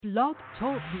Blog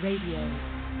Talk Radio.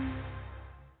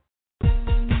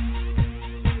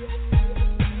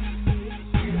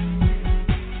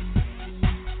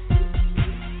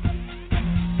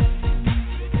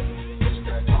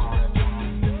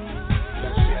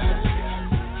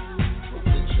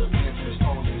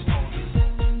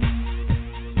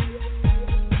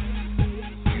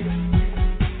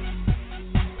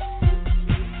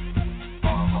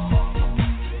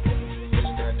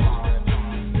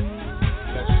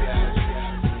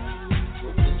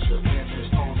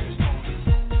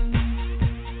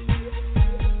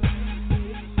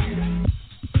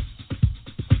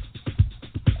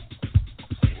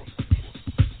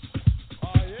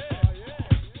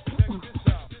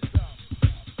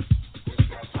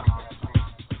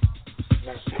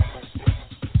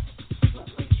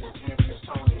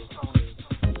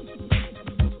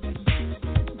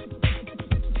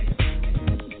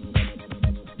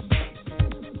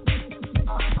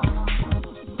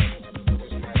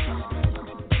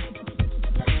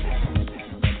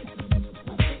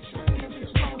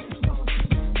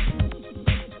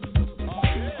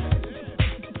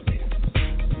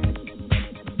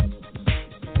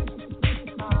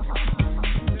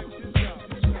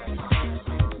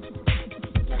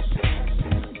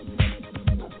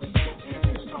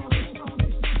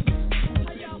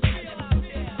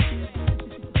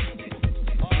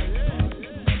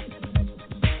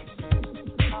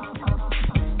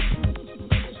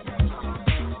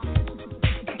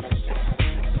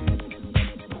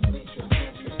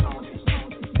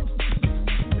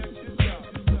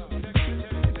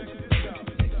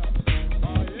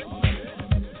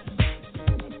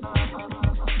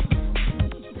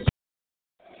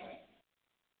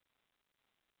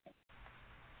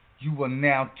 You are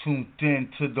now tuned in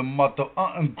to the mother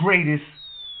greatest.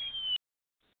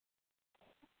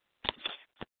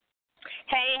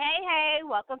 Hey,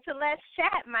 welcome to Let's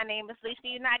Chat. My name is Lissha.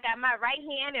 You know, I got my right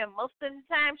hand, and most of the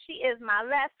time she is my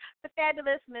left, the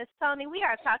fabulous Miss Toni. We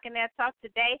are talking that talk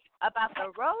today about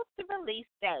the road to release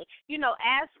day. You know,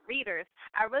 as readers,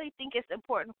 I really think it's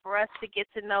important for us to get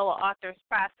to know an author's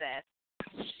process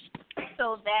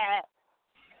so that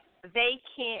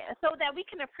we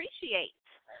can appreciate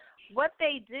what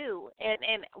they do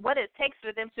and what it takes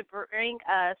for them to bring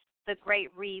us the great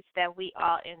reads that we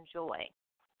all enjoy.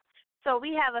 So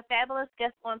we have a fabulous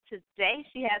guest on today.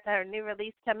 She has her new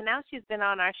release coming out. She's been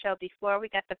on our show before. We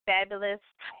got the fabulous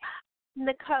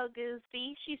Nicole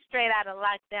Goosby. She's straight out of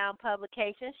Lockdown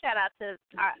Publications. Shout out to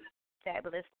our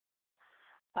fabulous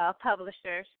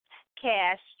publishers,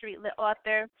 Cash, streetlit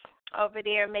author over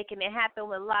there making it happen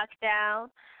with Lockdown.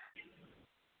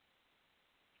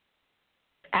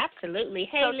 Absolutely.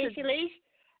 Hey, Lissha.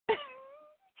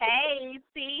 Hey.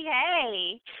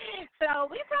 So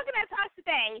we're talking to talk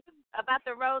today about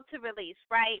the road to release,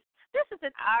 right? This is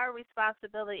our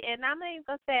responsibility, and I'm not even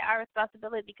going to say our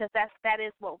responsibility because that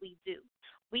is what we do.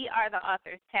 We are the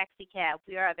author's taxi cab.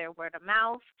 We are their word of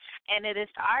mouth, and it is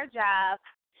our job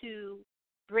to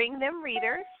bring them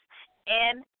readers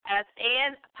and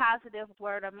positive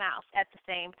word of mouth at the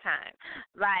same time.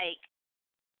 Like,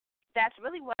 that's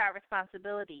really what our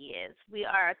responsibility is. We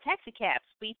are taxi cabs.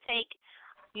 We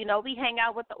we hang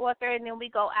out with the author, and then we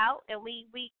go out and we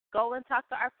go and talk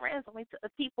to our friends and the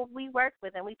people we work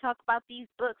with, and we talk about these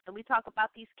books and we talk about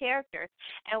these characters,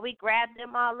 and we grab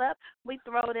them all up. We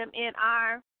throw them in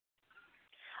our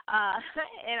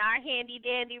handy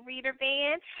dandy reader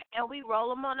van, and we roll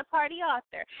them on the party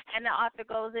author. And the author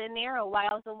goes in there and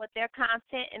wows them with their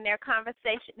content and their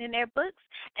conversation in their books,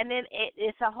 and then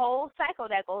it's a whole cycle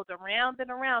that goes around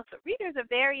and around. So readers are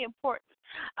very important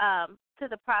to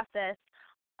the process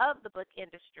of the book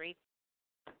industry.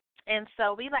 And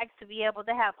so we like to be able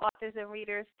to have authors and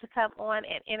readers to come on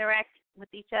and interact with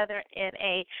each other in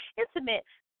a intimate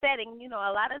setting. You know,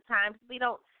 a lot of times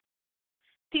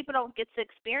people don't get to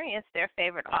experience their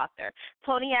favorite author.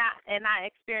 Toni and I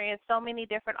experience so many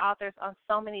different authors on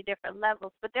so many different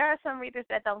levels, but there are some readers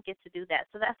that don't get to do that.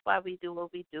 So that's why we do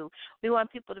what we do. We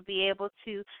want people to be able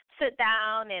to sit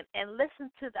down and listen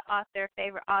to the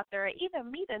favorite author, or even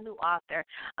meet a new author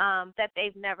that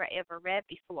they've never ever read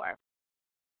before.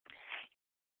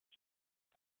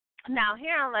 Now,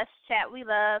 here on Let's Chat, we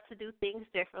love to do things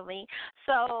differently.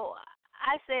 So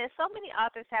I said so many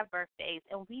authors have birthdays,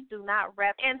 and we do not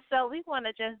rep. And so we want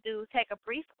to just take a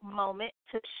brief moment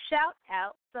to shout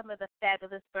out some of the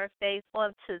fabulous birthdays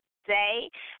on today.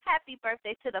 Happy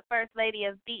birthday to the First Lady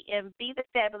of DMV, the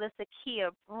fabulous Akia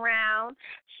Brown.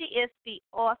 She is the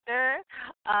author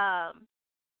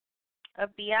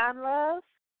of Beyond Love.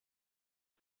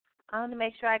 I want to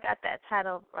make sure I got that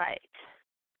title right.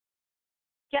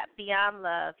 Yep, Beyond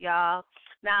Love, y'all.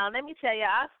 Now, let me tell you,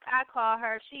 I call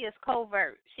her, she is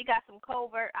covert. She got some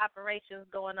covert operations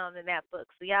going on in that book.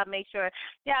 So y'all make sure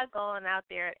y'all going out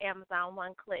there at Amazon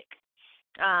one click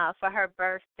for her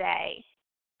birthday.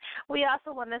 We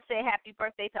also want to say happy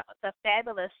birthday to the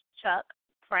fabulous Chuck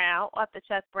Brown, author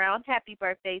Chuck Brown. Happy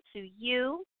birthday to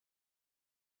you.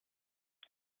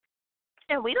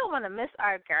 And we don't want to miss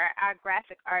our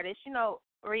graphic artists. You know,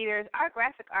 readers, our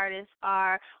graphic artists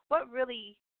are what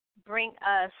really bring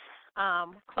us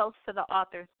close to the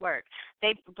author's work.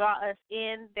 They draw us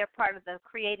in. They're part of the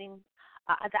creating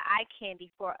the eye candy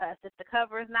for us. If the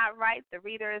cover is not right, the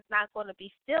reader is not going to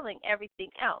be feeling everything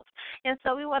else. And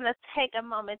so we want to take a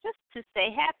moment just to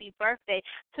say happy birthday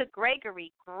to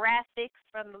Gregory Graphics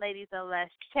from the Ladies of Less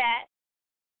Chat.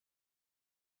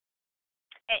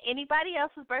 And anybody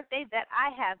else's birthday that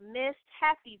I have missed,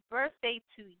 happy birthday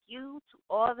to you, to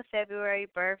all the February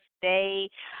birthday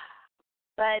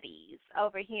buddies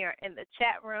over here in the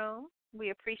chat room. We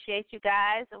appreciate you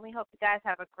guys, and we hope you guys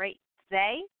have a great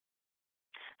day.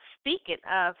 Speaking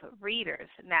of readers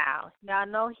now, y'all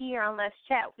know here on Let's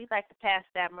Chat, we like to pass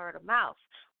that word of mouth.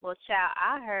 Well, child,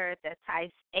 I heard that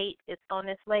Tice 8 is on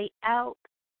its way out.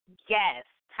 Yes,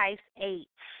 Tice 8.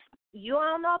 You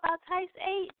don't know about Tice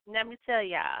 8? Let me tell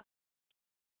y'all.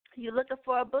 You looking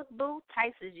for a book, boo?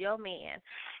 Tice is your man.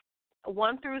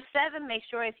 1 through 7, make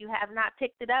sure if you have not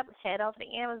picked it up, head over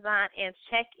to Amazon and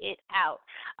check it out.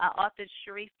 Author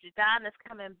Sharif Jadon is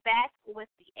coming back with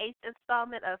the 8th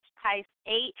installment of Tice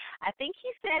 8. I think he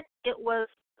said it was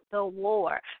the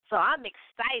war. So I'm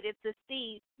excited to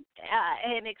see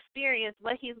and experience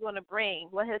what he's going to bring,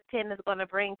 what his pen is going to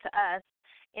bring to us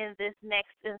in this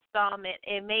next installment.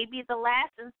 It may be the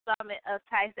last installment of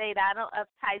Tice 8, of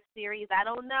Tice series. I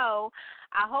don't know.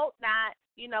 I hope not.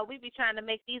 You know, we be trying to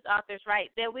make these authors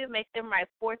write. Then we'll make them write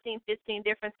 14, 15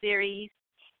 different series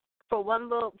for one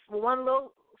little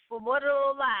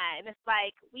line. It's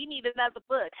like we need another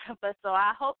book. But so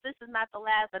I hope this is not the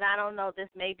last, but I don't know. This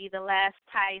may be the last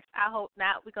Tice. I hope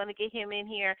not. We're going to get him in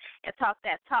here and talk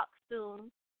that talk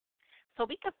soon so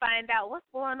we can find out what's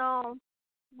going on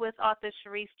with author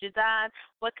Sharif Jadon.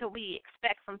 What can we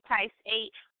expect from Tice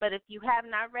 8? But if you have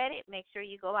not read it, make sure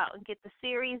you go out and get the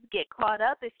series, get caught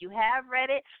up. If you have read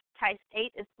it, Tice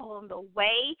 8 is on the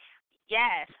way.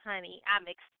 Yes, honey, I'm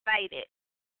excited.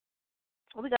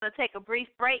 We're going to take a brief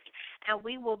break, and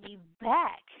we will be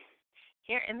back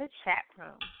here in the chat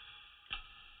room.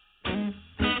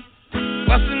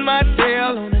 Busting my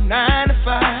tail on a 9 to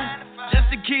 5, just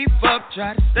to keep up,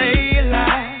 try to stay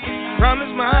alive.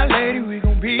 Promise my lady we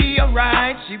gon' be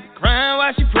alright. She be crying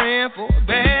while she praying for a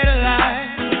better life.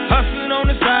 Hustling on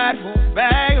the side for a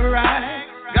bag of rice.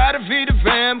 Gotta feed the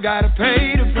fam, gotta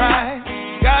pay the price.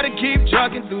 Gotta keep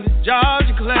trucking through the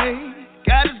Georgia clay.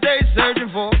 Gotta stay searching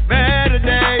for a better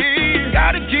day.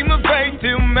 Gotta keep my faith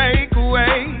till make a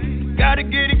way. Gotta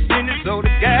get extended so the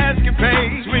gas can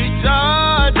pay. Sweet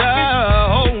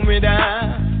Georgia, hold me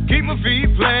down. Keep my feet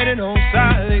planted on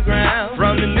solid ground.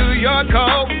 From the New York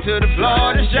cold to the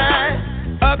Florida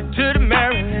shine, up to the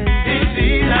Maryland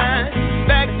DC line,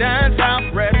 back down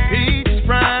south where the peach is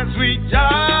prime. Sweet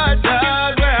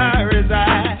Georgia's where I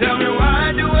reside. Tell me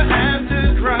why do I have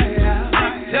to cry out?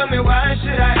 Tell me why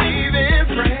should I even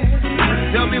pray?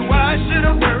 Tell me why should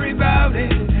I worry about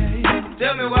it?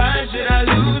 Tell me why should I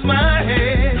lose my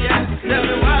head? Yeah. Tell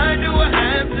me why do I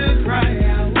have to cry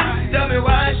out? Tell me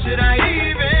why should I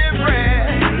even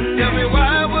pray? Tell me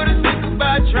why would I think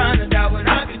about trying to die when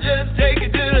I could just take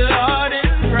it to the Lord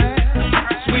in prayer?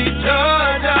 Sweet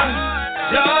Georgia,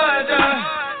 Georgia,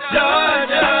 Georgia,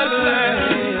 Georgia,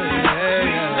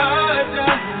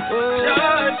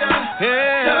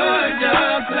 Georgia,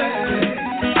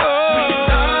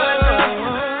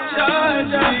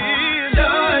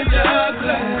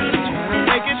 Georgia,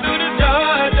 make it through the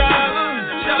Georgia,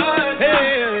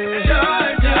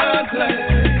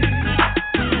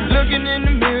 looking in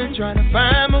the mirror, trying to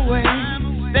find my way,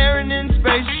 staring in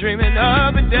space, dreaming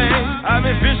of a day. I've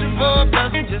been fishing for a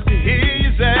blessing just to hear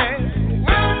you say,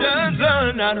 well done,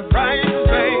 son, not a price to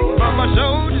pay. But my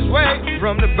shoulders weight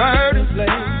from the burden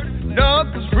slave,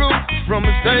 knuckles bruised from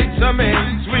mistakes I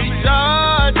made. Sweet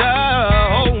Georgia,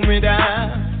 hold me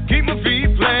down. Keep my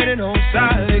feet planted on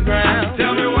solid ground.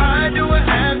 Tell me why do I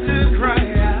have to cry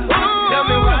out? Tell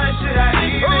me why should I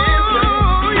even pray?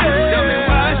 Tell me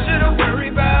why should I worry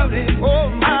about it?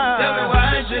 Tell me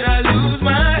why should I lose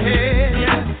my head?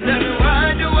 Tell me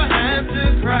why do I have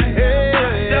to cry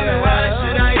out? Tell me why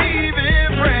should I even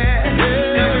pray?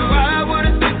 Tell me why would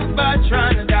I think about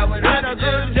trying to die when I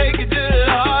just take it to the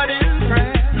Lord in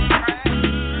prayer?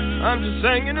 I'm just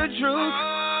saying the truth.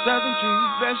 Southern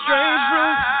trees, that strange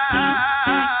fruit.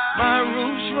 My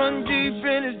roots run deep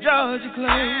in his Georgia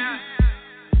clay.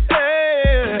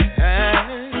 Yeah.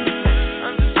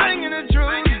 I'm just singing the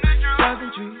truth.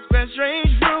 Southern trees bear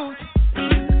strange fruit.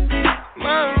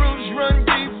 My roots run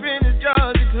deep in his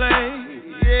Georgia clay.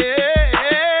 Yeah.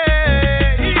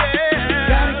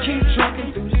 Gotta keep trucking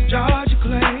through this Georgia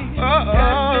clay.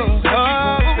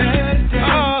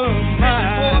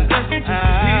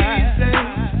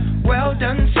 Well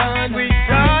done, son. We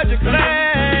Georgia clay.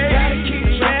 Gotta keep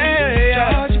trucking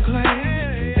Georgia clay.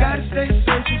 Gotta stay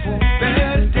searching for a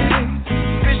better day.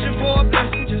 Fishing for a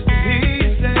blessing just to hear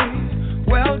you say,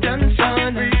 well done,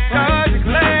 son. We Georgia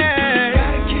clay.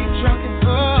 Gotta keep trucking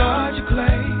Georgia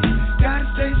clay. Gotta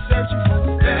stay searching for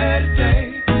a better day.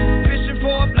 Fishing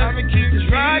for a blessing, keep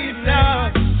trying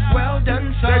now. Well done,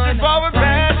 son. Searching for a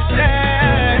better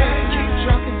day. Keep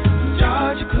trucking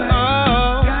Georgia clay.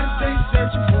 Gotta stay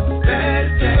searching for a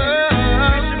better day.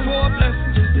 Fishing for a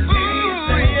blessing just to hear you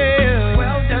say,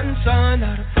 well done, son.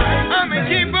 I'ma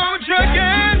keep on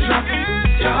trucking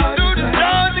through the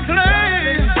Georgia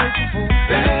clay.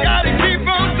 Gotta keep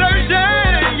on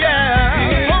searching,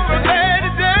 yeah, for a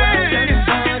better day.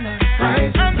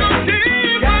 I'm gonna keep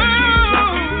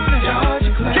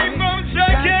on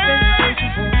trucking.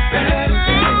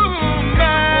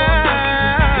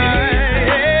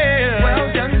 Well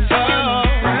done, son.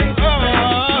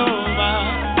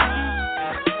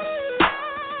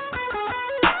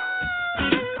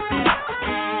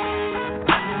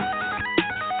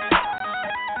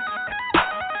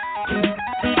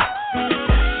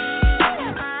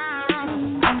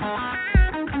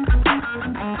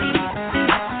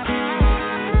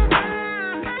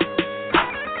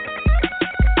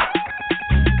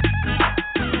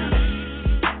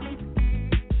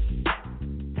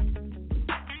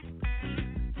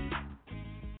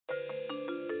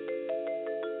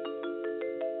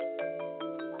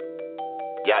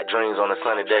 Got dreams on a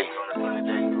sunny day.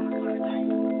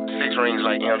 6 rings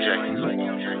like MJ.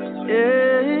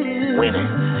 Winning.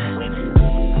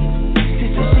 She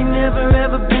said she never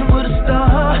ever been with a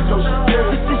star. She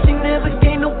said she never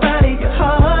gave nobody a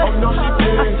heart.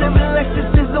 I said relax, this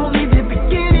is only the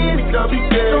beginning. As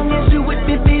long as you with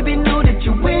me, baby, know that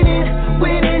you're winning,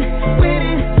 winning,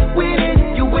 winning,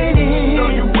 winning, you're winning.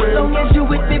 As long as you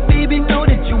with me, baby, know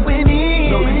that you're winning.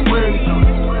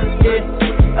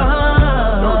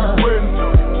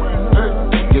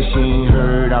 Yeah, she ain't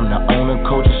heard, I'm the owner,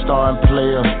 coach, and star and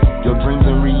player. Your dreams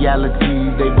and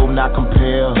realities, they both not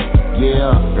compare.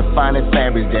 Yeah, refining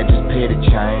fabrics that just pay the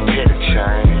change.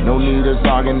 No need us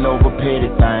arguing over petty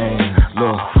things.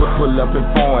 Look, pull up in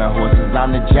foreign horses,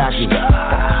 I'm the jockey.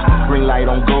 Green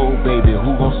light on gold, baby,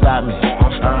 who gon' stop me?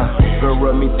 Girl,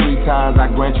 rub me 3 times,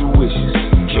 I grant you wishes.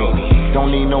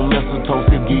 Don't need no mistletoe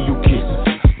to give you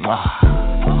kisses.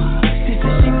 She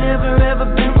said she never ever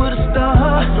been with a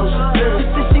star. She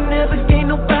said she never gave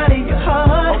nobody a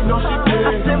heart.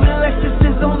 I said relax, this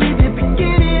is only the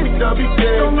beginning. As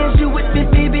long as you with me,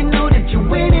 baby, know that you're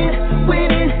winning,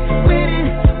 winning, winning,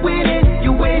 winning,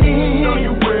 you're winning.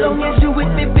 As long as you with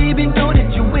me, baby, know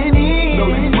that you're winning.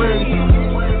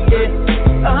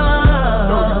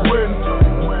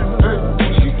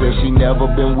 She said she never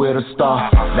been with a star.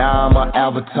 Now I'm an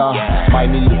avatar. Might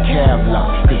need a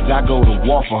Kevlar, cause I go to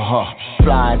war for her.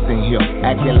 Flies in here,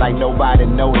 acting like nobody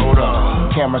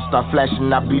noticed. Camera start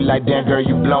flashing, I be like, damn girl,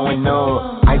 you blowing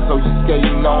up. ISO, you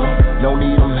skating on it. No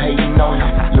need them hating on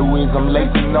you. Louis, I'm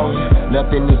lacing on you.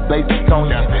 Nothing is basic on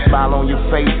you. Smile on your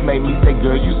face made me say,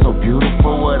 girl, you so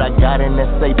beautiful. What I got in that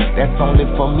safe, that's only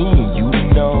for me and you to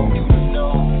know.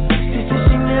 She said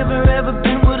she never ever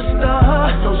been with a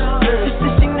star. She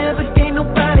said she never gave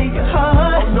nobody a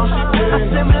heart. I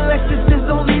said relax, this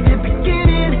is only the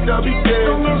beginning. As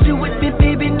long as you with me,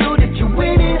 baby, know that you're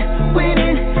winning,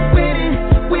 winning, winning,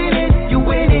 winning, you're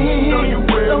winning.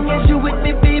 As long as you with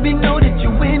me, baby, know that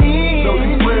you're winning.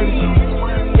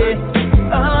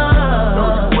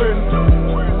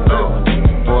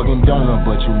 Organ donor,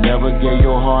 but you never gave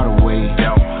your heart away.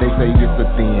 They say it's a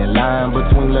thin line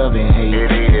between love and hate.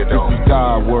 This is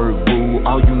God's word, boo.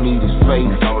 All you need is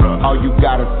faith. All you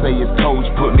gotta say is, coach,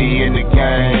 put me in the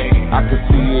game. I can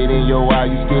see it in your eye,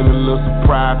 you still a little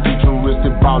surprised.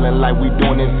 Futuristic ballin' like we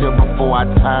doing this here before our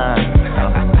time.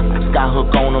 Sky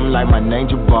hook on them like my name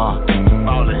Jabbar.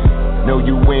 Know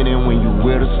you winning when you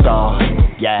with a star.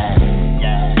 Yeah.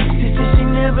 She said she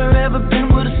never ever been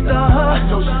with a star.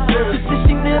 She said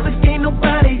she never gave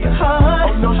nobody a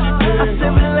heart. I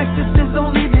said relax, this is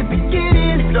only the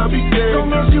beginning. As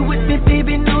long as you with me,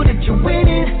 baby, know that you're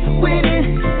winning,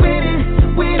 winning,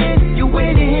 winning, winning, you're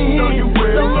winning. As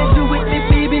long as you with me,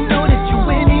 baby, know that you're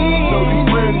winning.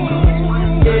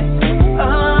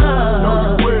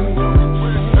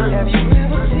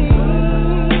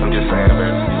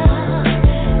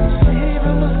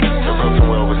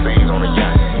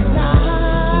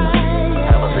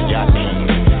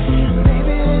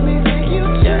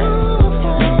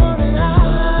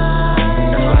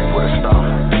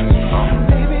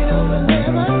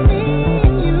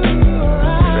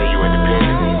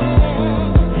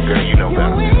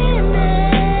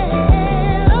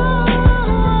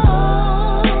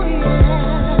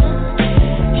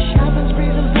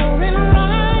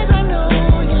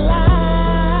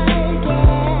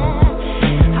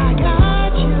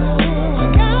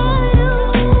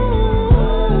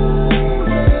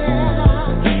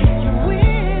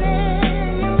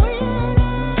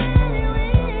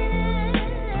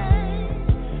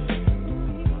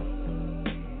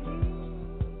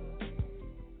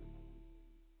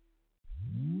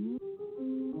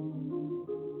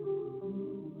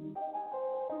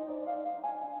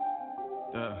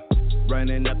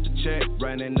 up the check,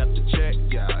 running up the check,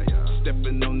 yeah, yeah.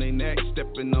 Stepping on their neck,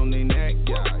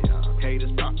 yeah, yeah.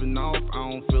 Haters popping off, I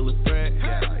don't feel a threat,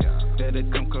 yeah, yeah. Better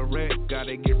come correct,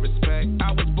 gotta get respect.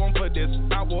 I was born for this,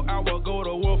 I will go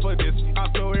to war for this.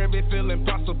 I throw every feeling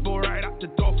possible right out the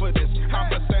door for this.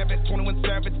 I'm a savage, 21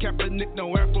 savage, Kaepernick,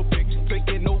 no Afro pick.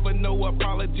 Taking over, no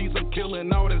apologies, I'm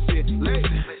killing all this shit.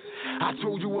 Listen. I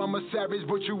told you I'm a savage,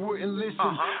 but you wouldn't listen.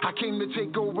 I came to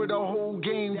take over the whole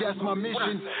game, that's my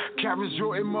mission. Carrots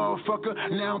Jordan, motherfucker,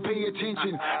 now pay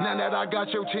attention. Now that I got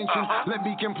your attention, let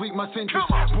me complete my sentence.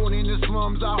 Born in the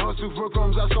slums, I hustle for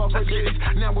crumbs, I saw for days.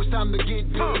 Now it's time to get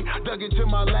paid, dug into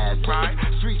my last day.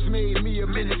 Streets made me a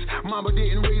menace, mama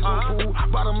didn't raise no fool.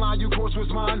 Bottom line, you course was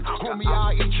mine, homie,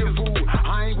 I eat your food.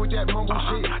 I ain't with that mumble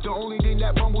shit, the only thing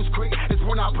that mumbles quick is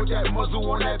when I put that muzzle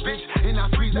on that bitch and I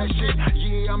squeeze that shit.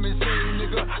 Yeah, I'm insane.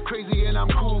 Nigga, crazy and I'm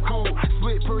cool.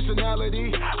 Split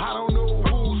personality, I don't know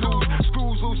who's who.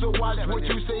 Screws loose, so watch what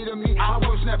you say to me. I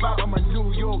will snap out, I'm a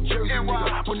New York Jersey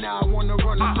nigga. But now I wanna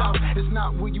run the South. It's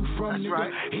not where you from,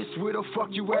 nigga. It's where the fuck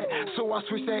you at. So I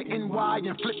switch that NY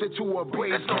and flip it to a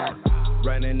Braves cap.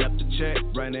 Running up the check,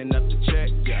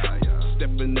 yeah, yeah.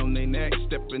 Stepping on their neck,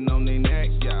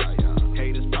 yeah, yeah.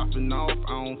 Haters popping off,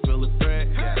 I don't feel a threat,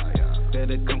 yeah, yeah.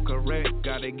 Better come correct,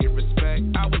 gotta get respect.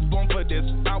 I was born for this,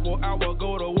 I will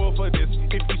go to war for this.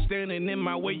 If you standing in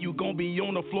my way, you gon' be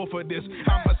on the floor for this.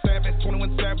 I'm a savage,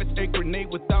 21 savage, a grenade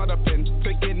without a pen.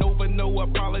 Taking over, no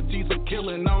apologies, I'm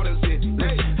killing all this shit.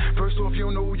 Hey, first off,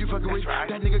 you don't know who you fucking with.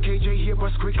 That nigga KJ here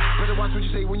bust quick. Better watch what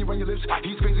you say when you run your lips.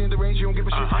 He's crazy in the range, you don't give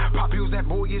a shit. Pop pills, that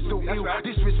boy is so ill.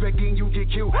 Disrespecting, you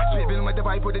get killed. Spitting like the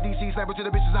viper, the DC slapper to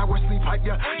the bitches, I was sleep hype,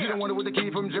 yeah. You don't want it with the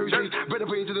kid from Jersey. Better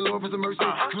pray to the Lord for some mercy.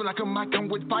 Cause when I come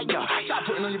with fire. Stop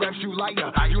putting on your raps, you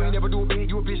liar. You ain't never do a big,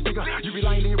 you a bitch nigga. You be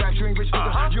lying in your raps, you ain't rich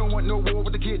nigga. You don't want no war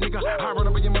with the kid nigga. I run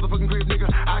up in your motherfucking crib nigga.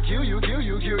 I kill you,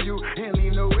 and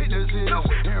leave no witnesses.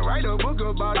 And write a book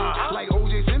about it, like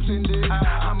O.J. Simpson did.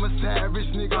 I'm a savage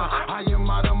nigga, I am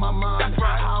out of my mind.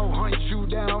 I'll hunt you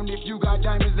down if you got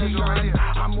diamonds that shine.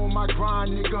 I'm on my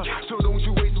grind nigga, so don't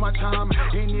you waste my time.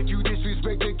 And if you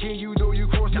disrespect the king, you know you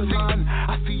cross the line.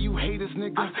 I see you haters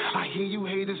nigga, I hear you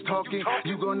haters talking.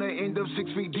 You gonna end up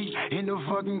 6 feet deep in the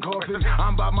fucking coffin.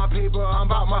 I'm about my paper, I'm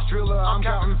about my thriller, I'm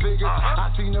counting figures.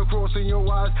 I seen the cross in your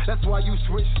eyes, that's why you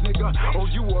switch, nigga. Oh,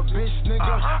 you a bitch,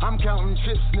 nigga. I'm counting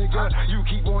chips, nigga. You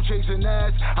keep on chasing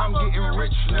ass, I'm getting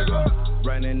rich, nigga.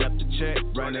 Running up the check,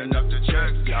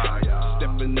 yeah, yeah.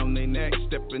 Stepping on their neck,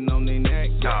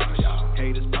 yeah, yeah.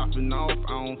 Haters popping off,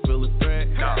 I don't feel a threat,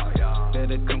 yeah, yeah.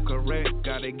 Better come correct,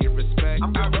 gotta get respect.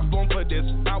 I was born for this,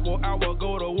 I will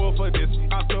go to war for this.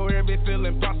 I throw every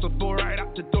feeling possible right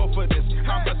out the door for this.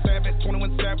 I'm a savage,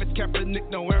 21 savage, Kaepernick,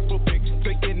 no Afro pick.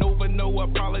 Taking over, no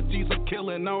apologies, I'm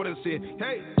killing all this shit.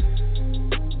 Hey.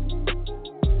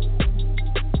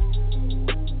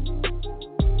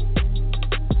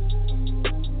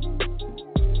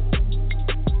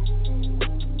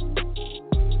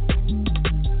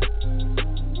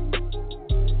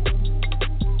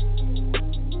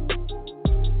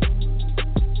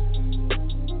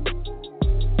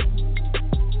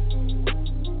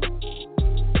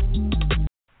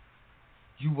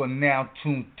 You are now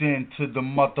tuned in to the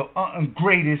mother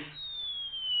greatest.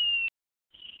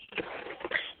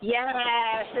 Yes,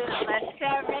 it's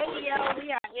Lissha Radio.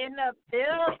 We are in the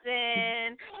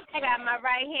building. I got my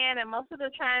right hand, and most of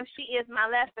the time she is my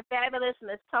left. The fabulous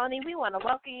Miss Toni. We want to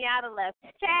welcome y'all to Let's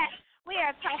Chat. We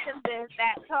are talking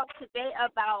that talk today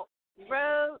about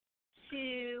Road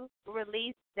to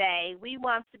Release Day. We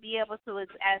want to be able to,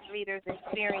 as readers,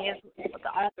 experience the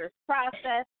author's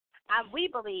process. We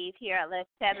believe here at Let's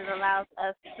Chat it allows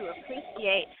us to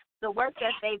appreciate the work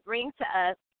that they bring to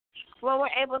us when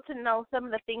we're able to know some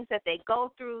of the things that they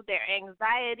go through, their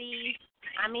anxieties.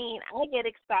 I mean, I get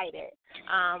excited.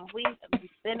 We've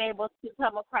been able to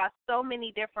come across so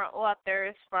many different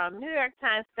authors, from New York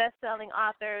Times best-selling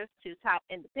authors to top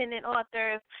independent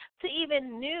authors to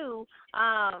even new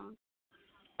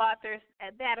authors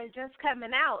that are just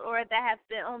coming out or that have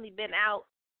only been out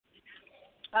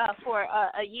for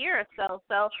a year or so.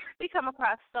 So we come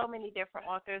across so many different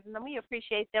authors, and then we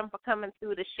appreciate them for coming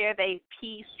through to share their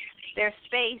piece, their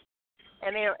space,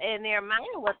 and their mind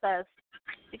with us.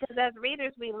 Because as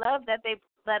readers, we love that they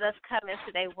let us come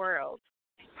into their world.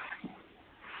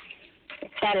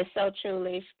 That is so true,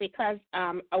 Lish, because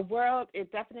a world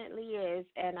it definitely is.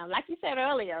 And like you said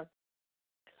earlier,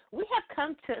 we have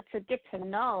come to get to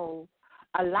know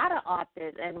a lot of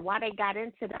authors and why they got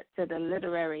into the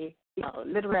literary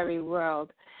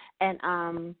world.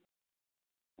 And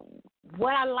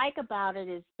what I like about it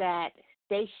is that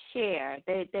they share.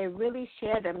 They really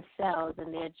share themselves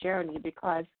and their journey,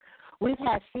 because we've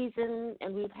had seasoned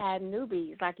and we've had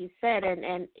newbies, like you said,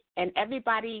 and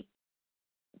everybody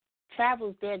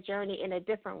travels their journey in a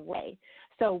different way.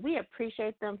 So we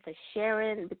appreciate them for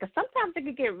sharing, because sometimes it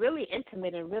can get really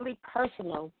intimate and really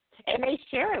personal, and they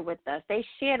share it with us. They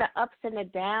share the ups and the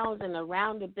downs and the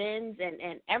round the bends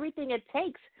and everything it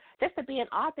takes just to be an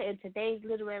author in today's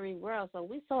literary world. So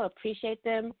we so appreciate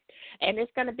them, and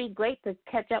it's going to be great to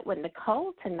catch up with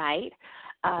Nicole tonight.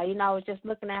 I was just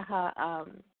looking at her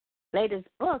latest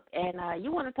book, and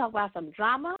you want to talk about some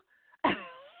drama?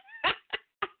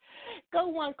 Go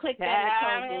one click that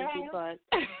Nicole Goosby book.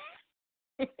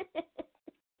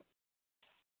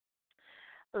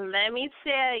 Let me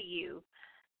tell you,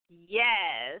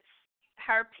 yes,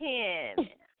 her pen.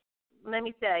 Let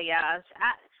me tell y'all,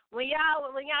 when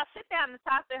y'all sit down and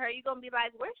talk to her, you're gonna be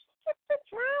like, where's she get the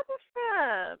drama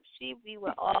from? She be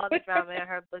with all the drama in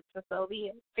her books, and so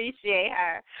we appreciate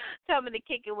her coming to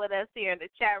kick it with us here in the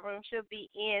chat room. She'll be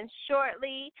in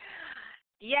shortly.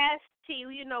 Yes, T,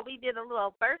 we did a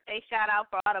little birthday shout out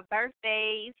for all the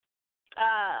birthdays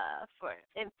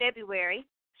in February.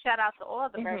 Shout out to all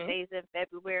the birthdays in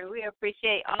February. We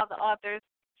appreciate all the authors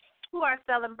who are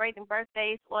celebrating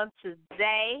birthdays on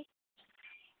today.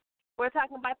 We're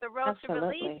talking about the road to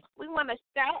release. We want to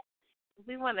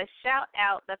shout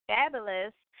out the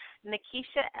fabulous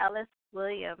Nikisha Ellis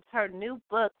Williams. Her new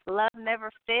book, Love Never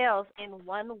Fails, in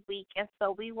 1 week, and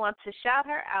so we want to shout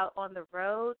her out on the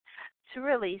road to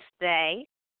release day.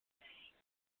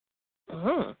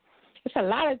 It's a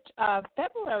lot of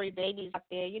February babies out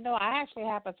there. I actually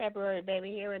have a February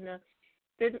baby here in the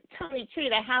Toni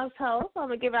Treater household, so I'm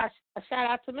going to give a shout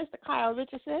out to Mr. Kyle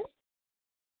Richardson.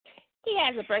 He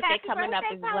has a birthday coming up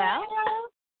as well.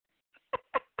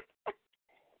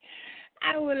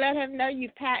 I will let him know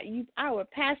I will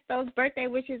pass those birthday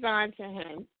wishes on to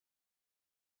him.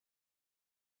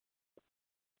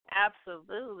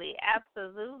 Absolutely,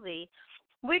 absolutely.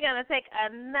 We're going to take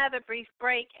another brief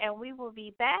break, and we will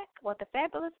be back with the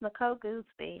fabulous Nicole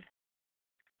Goosby.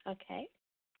 Okay.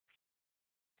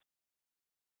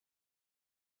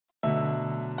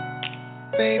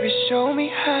 Baby, show me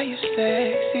how you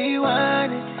sexy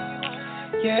whining.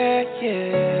 Yeah,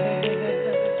 yeah.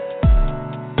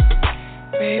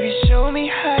 Baby, show me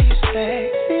how you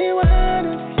sexy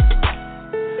whining.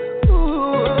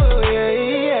 Ooh, yeah,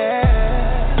 yeah.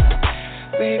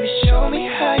 Baby, show me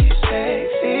how you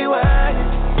sexy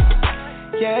whining.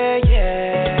 Yeah,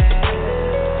 yeah.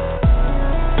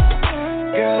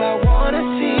 Girl, I wanna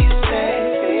see you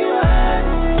sexy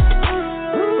whining.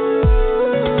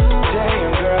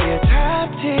 Damn, girl, you're top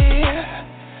tier.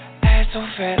 Ass so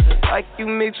fast, like you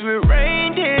mixed with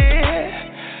reindeer.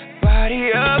 Body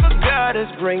of a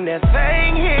goddess, bring that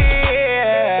thing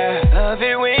here. Love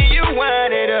it when you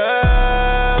wind it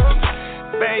up,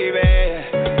 baby.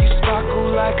 You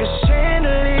sparkle like a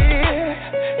chandelier,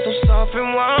 so soft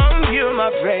and warm. You're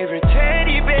my favorite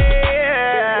teddy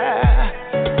bear.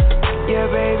 Yeah,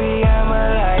 baby,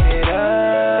 I'ma light it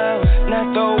up,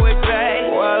 now throw it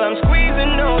back while I'm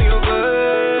squeezing on your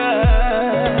butt.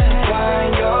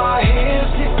 Wind your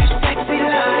hips if you're sexy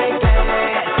like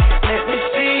that. Let me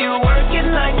see you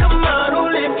working like a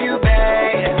model if you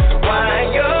bad.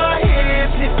 Wind your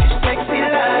hips if you're sexy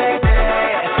like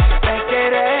that. Back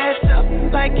that ass up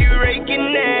like you're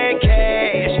raking that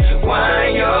cash.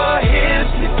 Wind your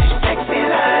hips if you're sexy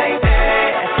like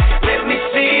that. Let me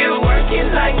see you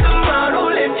working like a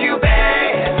model if you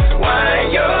bad.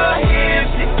 Wind your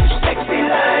hips if you're sexy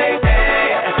like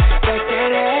that. Back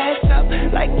that ass up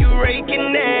like you're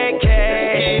raking that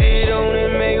cash. Get it on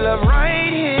and make love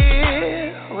right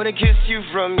here. Wanna kiss you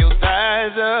from your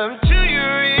thighs up to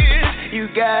your ears. You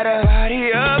got a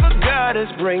body of a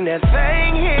goddess, bring that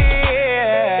thing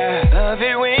here. Love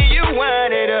it when you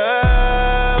wind it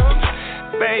up,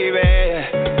 baby.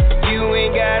 You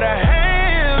ain't gotta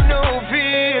have no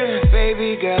fear,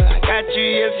 baby girl. I got you,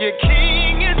 yes, you're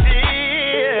king is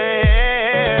here.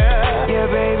 Yeah,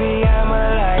 baby,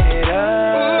 I'ma light it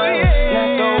up. Ooh, yeah. Now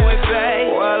throw it back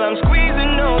while I'm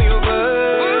squeezing on your butt.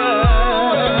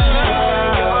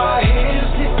 Wind your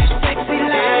hips if you're sexy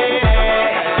like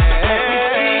that. Let me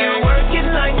see you working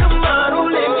like a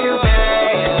model if you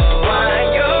bad.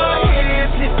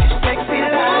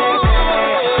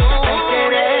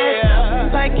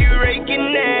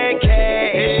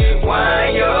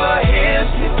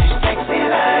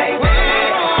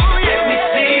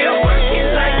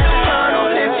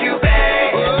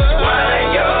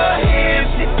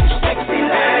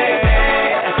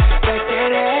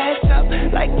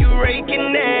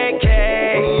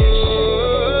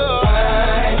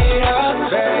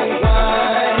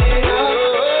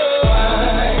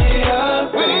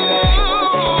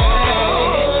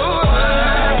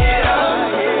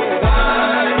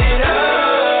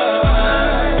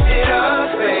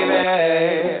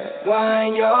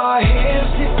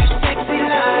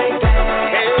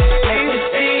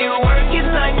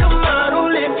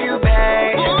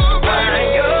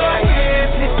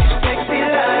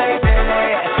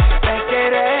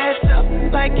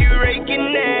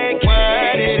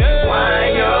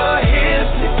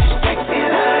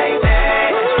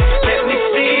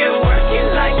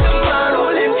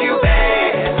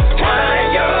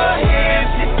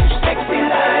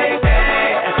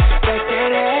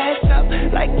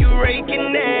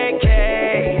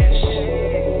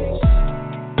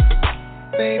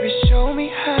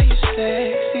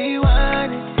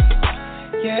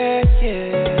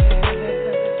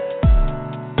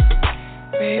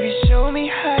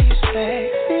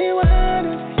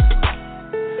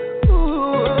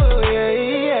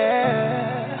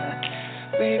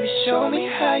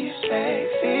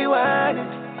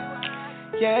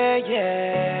 Yeah,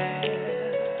 yeah.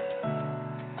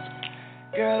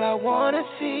 Girl, I wanna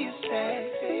see you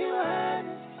sexy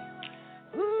honest.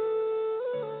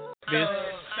 This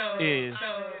is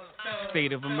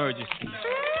State of Emergency.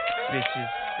 Bitches,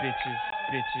 bitches,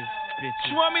 bitches,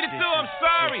 bitches. You want me to do? I'm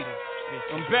sorry.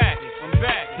 I'm back.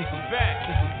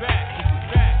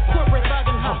 Corporate love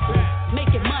and hustle,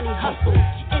 making money hustle.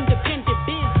 Independent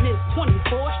business,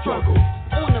 24 struggle.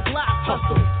 On the block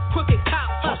hustle, crooked cop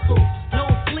hustle. No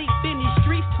sleep in these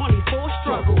streets, 24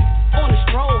 struggle. On the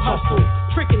stroll hustle,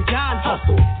 tricking John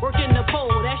hustle. Working the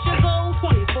pole, that's your goal,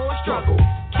 24 struggle.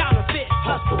 Counterfeit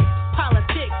hustle,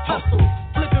 politics hustle.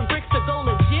 Flipping bricks to go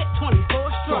legit, 24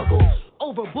 struggle.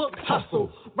 Overbooked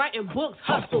hustle, writing books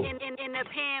hustle. In the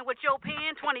pen with your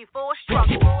pen, 24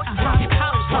 struggle. College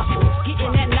hustle,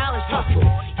 getting that knowledge hustle.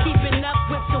 Keeping up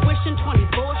with tuition, 24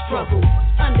 struggle.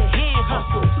 Underhand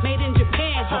hustle, made in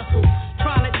Japan hustle.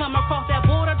 Trying to come across that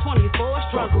border, 24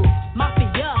 struggle.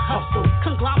 Mafia hustle,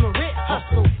 conglomerate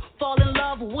hustle. Fall in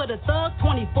love with a thug,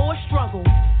 24 struggle.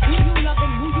 Who you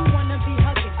loving, who you wanna be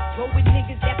hugging? Roll with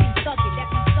niggas that be sucking,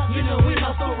 You know we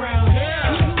hustle around here.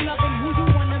 Who you loving, who you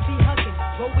wanna be hugging?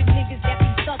 Roll with niggas that be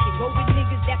sucking, Who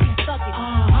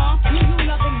you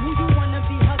loving, who you wanna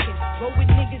be hugging? Roll with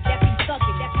niggas that be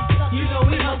sucking, You know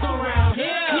we hustle around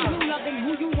here. Who you loving,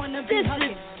 who you wanna be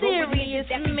hugging? Serious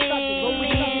man.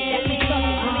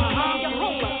 Yo,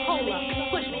 hold up,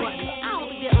 push button. I don't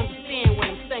really understand what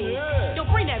I'm saying. Yo,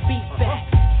 bring that beat back.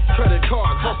 Credit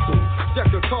card hustle,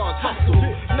 deck of cards hustle.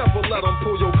 Never let them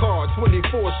pull your card,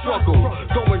 24 struggle.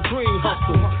 Going green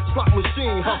hustle, slot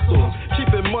machine hustle.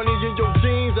 Keeping money in your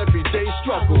jeans, everyday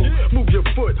struggle. Move your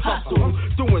foot hustle,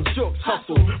 doing jokes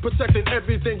hustle. Protecting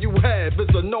everything you have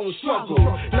is a known struggle.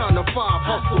 9 to 5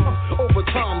 hustle,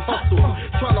 overtime hustle.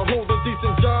 Trying to hold a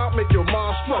decent job, make your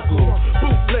mind struggle.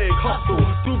 Bootleg hustle,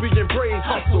 doobie and braids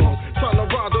hustle. Trying to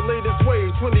ride the latest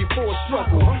wave, 24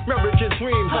 struggle. American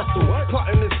dream hustle,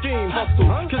 plotting and scheme hustle.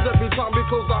 Cause every time we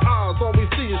close our eyes, all we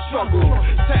see is struggle.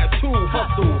 Tattoo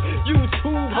hustle,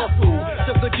 YouTube hustle.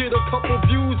 Just to get a couple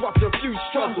views, watch a few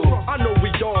struggle. I know we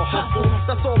all hustle,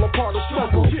 that's all a part of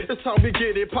struggle. It's time we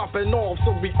get it popping off,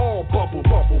 so we all bubble.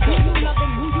 Who you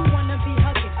loving, who you wanna be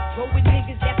hugging? Roll with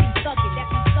niggas that be sucking,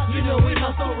 You know we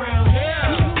hustle around here.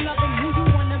 Who you loving, who you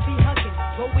wanna be hugging?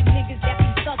 Roll with niggas that be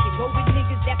sucking, Who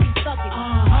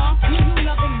you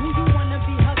loving, who you wanna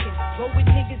be hugging? Roll with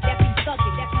niggas that be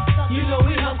sucking, You know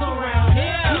we hustle around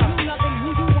here. Who you loving, who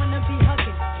you wanna be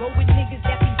hugging? Roll with niggas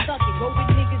that be sucking,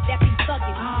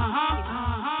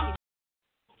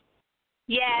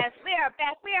 Yes, we are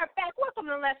back.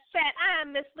 Welcome to Let's Chat. I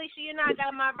am Miss Lissha. You know I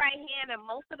got my right hand, and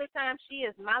most of the time she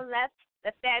is my left,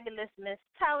 the fabulous Miss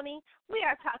Toni. We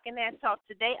are talking that talk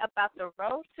today about the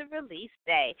road to release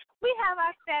day. We have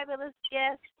our fabulous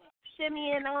guest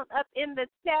shimmying on up in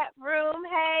the chat room.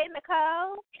 Hey,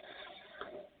 Nicole.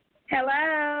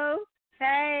 Hello.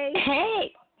 Hey.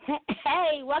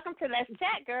 Hey, welcome to Let's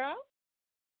Chat, girl.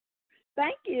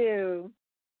 Thank you.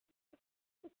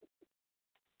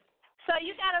 So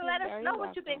you got to let us know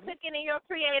what you've been cooking in your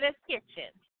creative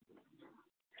kitchen.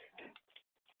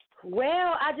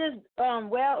 Well,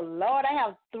 Lord, I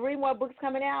have 3 more books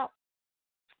coming out.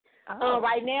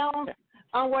 Right now,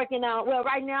 I'm working on,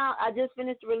 right now, I just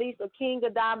finished the release of King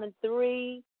of Diamonds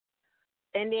 3,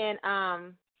 and then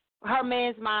Her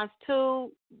Man's Minds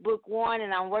 2, book 1,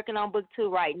 and I'm working on book 2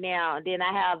 right now. And then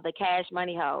I have The Cash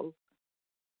Money Hoes,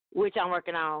 which I'm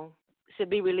working on. Should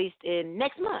be released in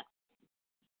next month.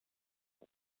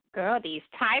 Girl, these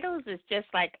titles is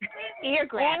just like ear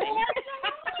grabbing. Okay,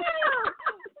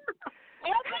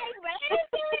 wait a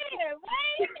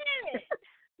minute.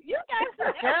 You got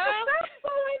some stuff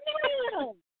going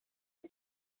on.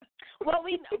 Well,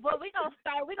 we gonna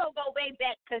start. We gonna go way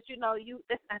back because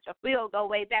that's not your. We gonna go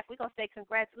way back. We gonna say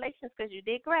congratulations because you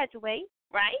did graduate,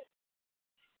 right?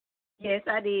 Yes,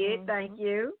 I did. Thank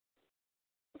you.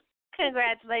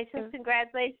 Congratulations. So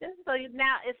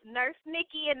now it's Nurse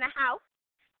Nikki in the house.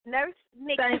 Nurse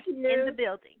Nikki in the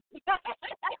building.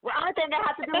 Well, only thing I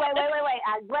have to do, wait.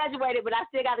 I graduated, but I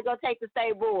still got to go take the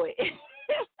state board.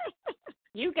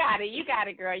 You got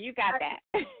it, girl. You got that.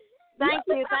 Thank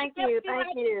you. Hey,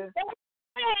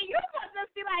 you're supposed to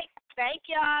be like, thank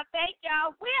y'all.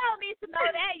 We don't need to know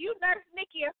that. You Nurse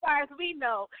Nikki as far as we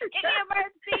know. Any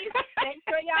emergencies, make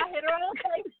sure y'all hit her on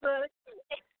Facebook.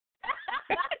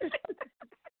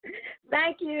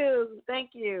 Thank you.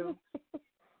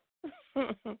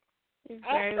 You're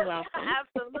very welcome.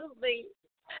 Absolutely.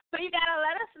 So you got to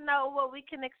let us know what we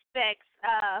can expect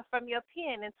from your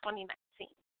pen in 2019.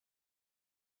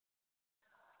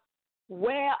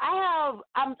 Well,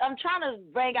 I'm trying to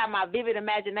bring out my vivid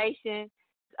imagination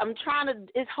trying to.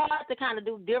 It's hard to kind of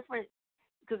do different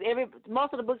because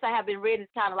most of the books I have been reading is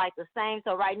kind of like the same.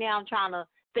 So right now I'm trying to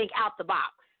think out the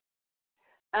box.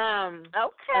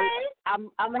 Okay. I'm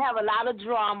gonna have a lot of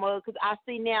drama because I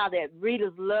see now that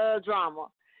readers love drama.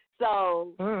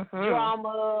 So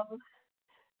drama,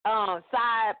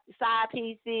 side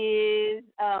pieces,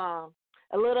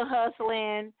 a little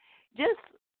hustling, just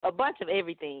a bunch of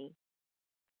everything.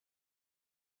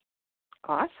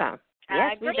 Awesome.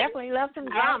 Yes, we definitely love some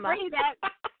drama. I agree that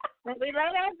we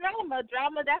love that drama.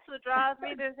 Drama, that's what draws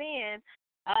readers in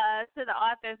to the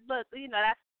author's book. You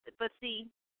know, but see,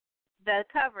 the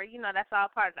cover, you know, that's all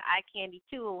part of the eye candy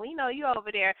too. And we know you're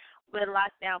over there with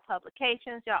Lockdown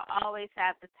Publications. Y'all always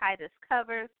have the tightest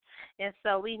covers. And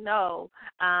so we know,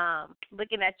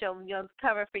 looking at your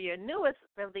cover for your newest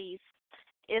release,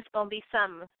 it's going to be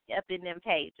something up in them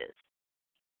pages.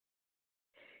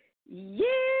 Yes.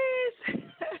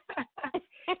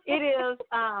 It is.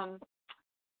 Oh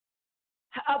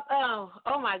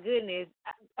my goodness.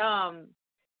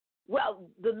 Well,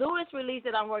 the newest release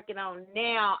that I'm working on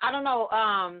now, I don't know,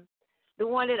 the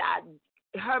one that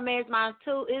Her Man's Mind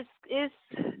too, it's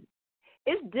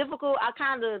difficult. I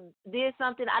kind of did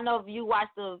something. I know if you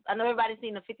watched I know everybody's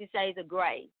seen the 50 Shades of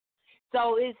Grey.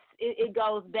 So it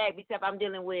goes back because I'm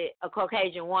dealing with a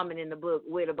Caucasian woman in the book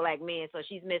with a black man, so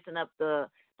she's messing up the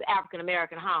African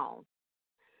American home.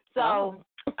 So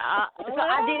so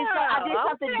I did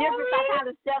something different.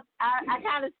 I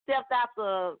kind of stepped out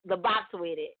the box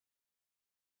with it.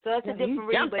 So it's a different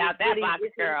read. Jumped out that box,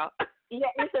 girl.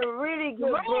 Yeah, it's a really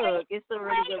good book. It's a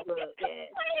really good book. Yeah.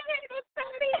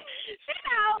 She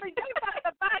not only jumped out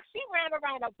the box, she ran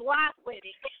around a block with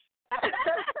it.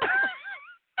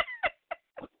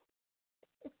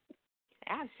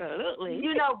 Absolutely.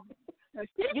 You know,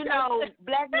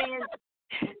 black men.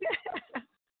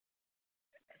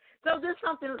 So there's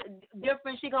something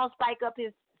different. She's going to spike up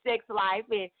his sex life,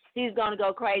 and he's going to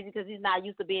go crazy because he's not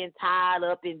used to being tied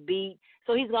up and beat.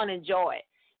 So he's going to enjoy it.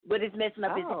 But it's messing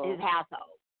up his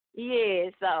household. Yeah,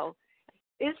 so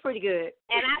it's pretty good.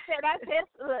 And I said that's his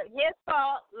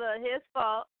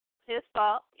fault. His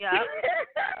fault. Yeah.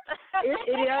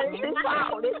 It's his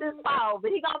fault. It's his fault.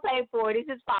 But he's going to pay for it. It's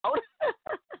his fault.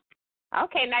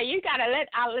 Okay, now you got to let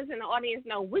our listening audience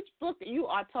know which book you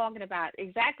are talking about,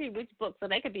 exactly which book, so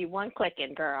they could be one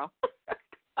clicking, girl.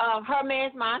 Her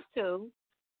Man's Mind too.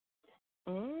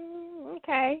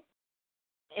 Okay.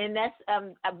 And that's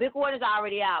a big one is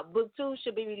already out. Book 2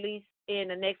 should be released in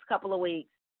the next couple of weeks.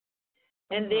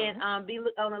 And then be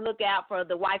on the lookout for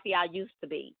The Wifey I Used to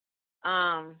Be.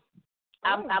 I'm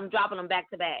dropping them back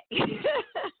to back.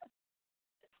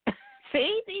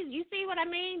 See, you see what I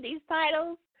mean? These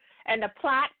titles and the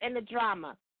plot and the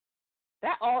drama.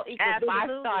 That all equals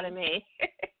 5-star to me.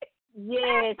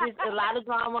 Yes, it's a lot of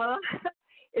drama.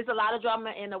 It's a lot of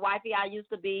drama in The Wifey I Used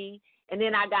to Be. And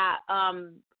then I got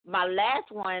my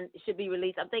last one should be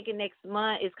released. I'm thinking next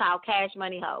month. It's called Cash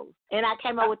Money Hoes. And I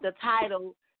came up with the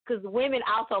title because women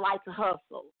also like to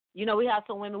hustle. You know, we have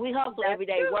some women, we hustle every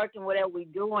day, working whatever we're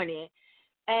doing it.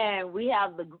 And we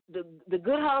have the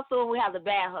good hustle and we have the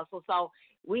bad hustle. So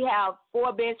we have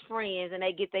 4 best friends and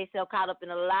they get themselves caught up in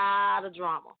a lot of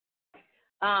drama,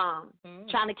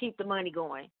 trying to keep the money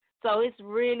going. So it's a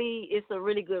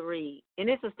really good read. And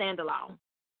it's a standalone.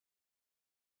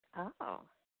 Oh.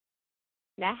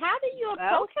 Now, how do you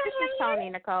approach this, Toni,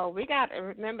 Nicole? We got to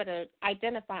remember to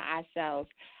identify ourselves.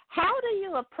 How do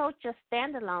you approach your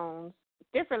standalones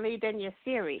differently than your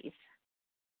series?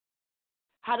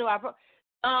 How do I approach?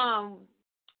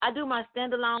 I do my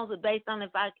standalones based on if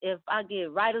I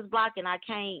get writer's block and I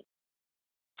can't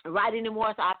write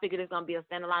anymore, so I figure it's gonna be a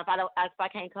standalone. If I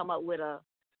can't come up with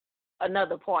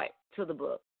another part to the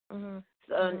book. Mm-hmm.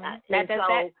 So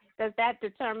does that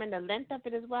determine the length of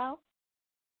it as well?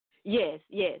 Yes.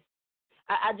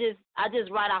 I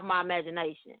just write off my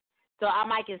imagination. So I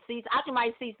might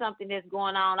see something that's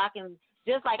going on. I can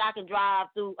drive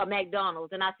through a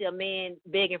McDonald's and I see a man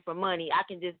begging for money. I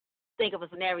can just think of a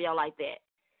scenario like that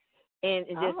and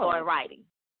just start writing.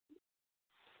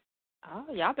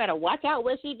 Oh, y'all better watch out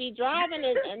where she be driving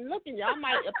and looking. Y'all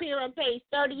might appear on page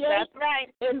 38. That's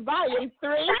right. In volume 3.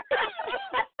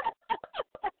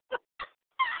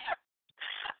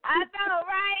 I know,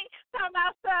 right? Talking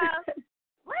about stuff.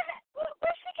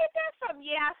 Where'd she get that from?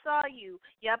 Yeah, I saw you.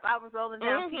 Yep, I was rolling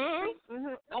down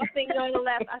Peachtree. I seen you on the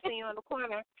left. I seen you on the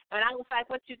corner. And I was like,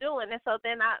 what you doing? And so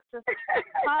then I just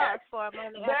paused for a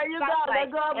moment. There you go.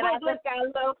 And I just got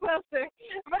a little closer.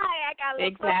 Right, I got a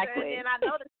little closer. And then I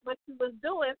noticed what she was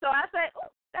doing. So I said,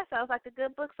 oh, that's sounds like a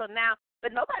good book. So now,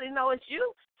 but nobody knows it's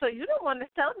you, so you don't want to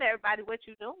tell everybody what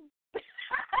you do.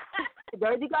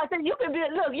 There you go. So you can be,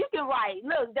 look, you can write.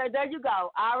 Look, there you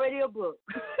go. Already a book.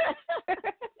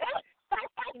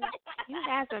 You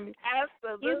have some.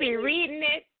 Absolutely. You be reading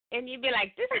it, and you be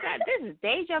like, this is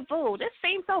deja vu. This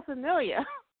seems so familiar.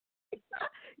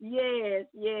 Yes.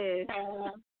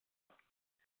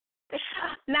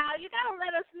 Now you gotta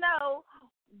let us know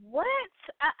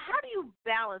how do you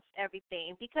balance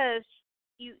everything, because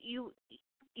you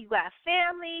got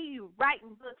family, you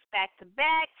writing books back to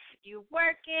back, you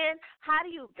working. How do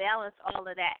you balance all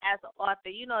of that as an author?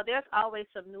 You know, there's always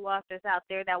some new authors out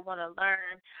there that want to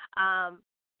learn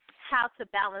how to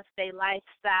balance their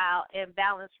lifestyle and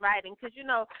balance writing, because you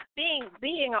know, being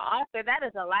an author, that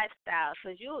is a lifestyle,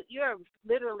 because you're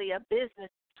literally a business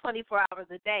 24 hours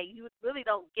a day. You really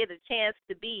don't get a chance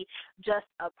to be just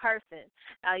a person.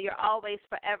 You're always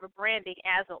forever branding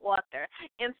as an author.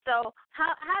 And so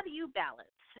how do you balance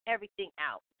everything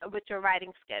out with your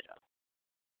writing schedule?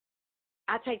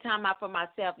 I take time out for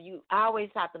myself. I always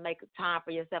have to make a time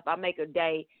for yourself. I make a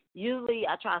day. Usually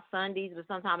I try Sundays, but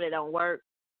sometimes they don't work.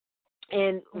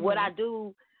 And what I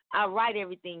do, I write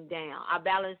everything down. I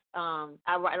balance.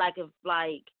 I write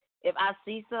if I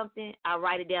see something, I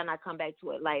write it down and I come back to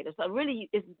it later. So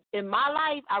really, in my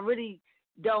life, I really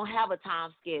don't have a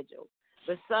time schedule.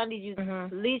 But Sundays, you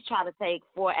at least try to take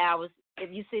 4 hours. If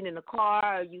you're sitting in the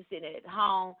car or you sitting at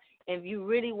home, if you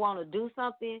really want to do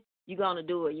something, you're going to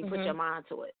do it. You put your mind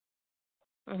to it.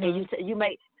 And you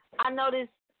make, I notice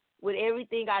with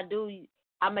everything I do,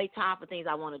 I make time for things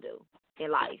I want to do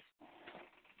in life.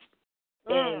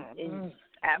 And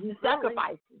you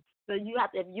sacrifice. So you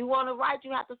have to, if you want to write,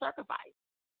 you have to sacrifice,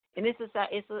 and it's a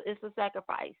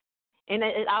sacrifice. And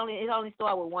it only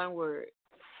starts with one word,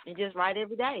 and just write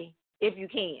every day if you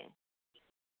can.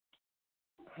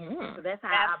 So that's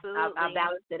how I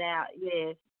balance it out.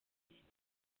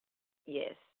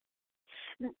 Yes.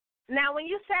 Now, when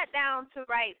you sat down to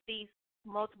write these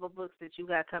multiple books that you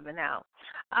got coming out,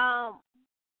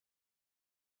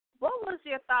 what was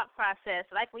your thought process?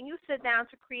 Like when you sit down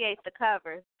to create the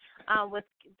covers, with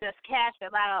does Cash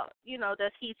allow,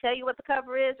 does he tell you what the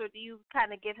cover is, or do you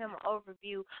kind of give him an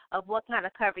overview of what kind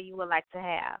of cover you would like to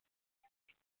have?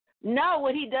 No,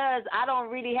 what he does, I don't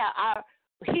really have.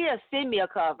 He'll send me a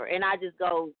cover, and I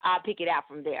pick it out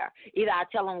from there. Either I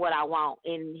tell him what I want,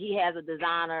 and he has a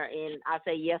designer, and I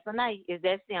say yes or no. It's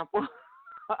that simple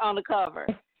on the cover.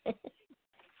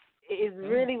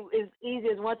 It's easy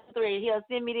as 1, 2, 3. He'll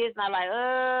send me this, and I'm like,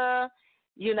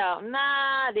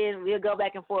 nah. Then we'll go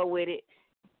back and forth with it,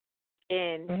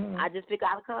 and I just pick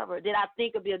out a cover that I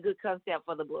think would be a good concept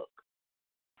for the book.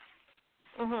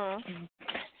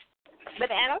 But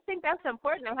I don't think that's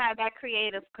important to have that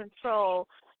creative control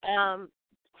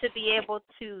to be able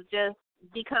to just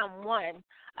become one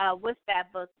with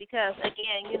that book, because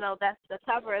again, that's the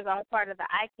cover is all part of the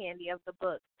eye candy of the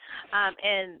book,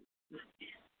 and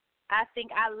I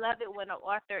think I love it when an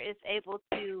author is able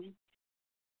to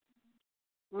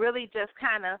really just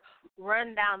kind of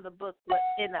run down the book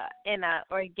in a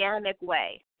organic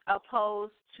way,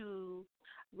 opposed to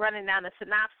running down the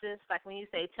synopsis. Like when you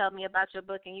say, tell me about your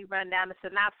book, and you run down the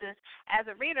synopsis, as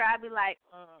a reader, I'd be like,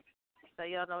 so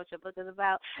you don't know what your book is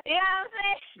about? You know what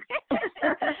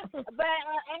I'm saying? But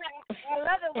I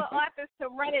love it when authors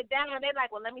can run it down. They're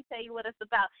like, well, let me tell you what it's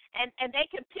about. And they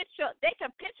can pitch a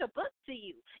book to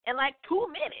you in like 2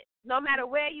 minutes, no matter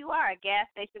where you are, a gas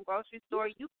station, grocery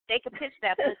store, they can pitch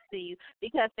that book to you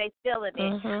because they feeling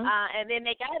it. And then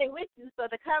they got it with you, so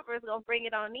the cover is going to bring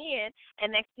it on in,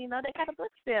 and next thing you know, they got a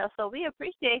book sale. So we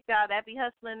appreciate y'all that be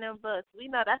hustling them books. We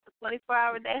know that's a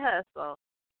 24-hour day hustle.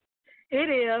 It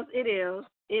is. It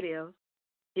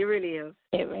really is.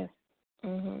 It is.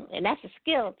 And that's a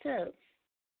skill, too.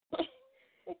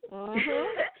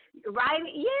 Right?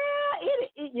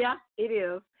 Yeah, it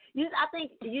is. I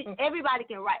think everybody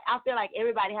can write. I feel like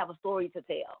everybody have a story to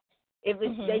tell. If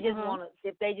they just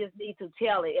if they just need to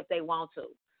tell it, if they want to.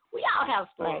 We all have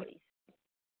stories.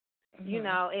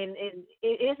 Right. And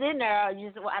it's in there. You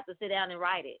just have to sit down and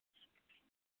write it.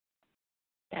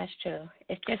 That's true.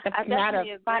 It's just a matter of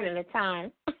finding the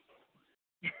time.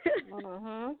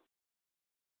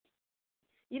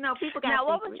 People got. Now,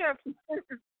 what was your?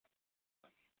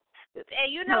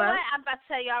 And you know what? I'm about to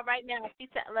tell y'all right now.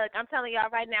 Look, I'm telling y'all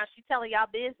right now. She's telling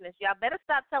y'all business. Y'all better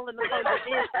stop telling Nicole your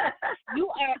business.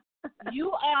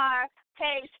 You are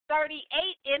page 38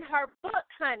 in her book,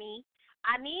 honey.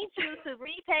 I need you to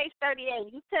read page 38.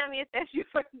 You tell me if that's you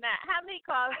or not. How many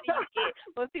calls do you get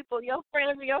when people, your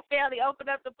friends or your family, open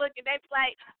up the book and they be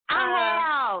like,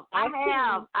 I have.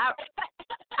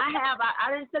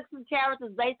 I done took some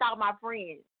characters based off my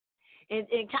friends,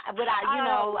 but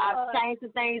I've changed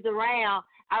some things around.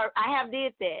 I have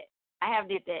did that.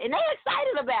 And they're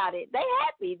excited about it. They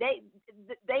happy.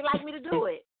 They like me to do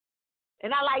it,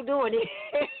 and I like doing it.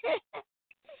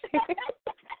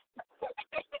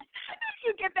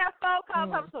 You get that phone call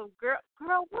from some girl,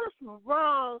 what's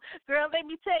wrong? Girl, let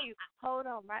me tell you. Hold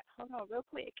on, real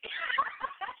quick.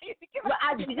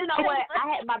 But you know what?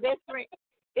 I had my best friend.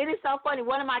 It is so funny.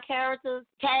 One of my characters,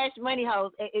 Cash Money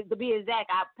Host, to be exact,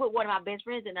 I put one of my best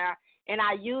friends in there, and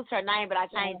I used her name, but I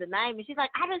changed the name. And she's like,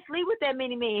 I didn't sleep with that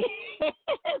many men.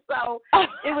 So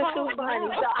it was too funny.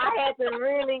 So I had to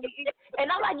really, and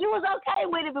I'm like, you was okay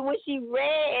with it, but when she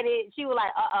read it, she was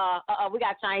like, we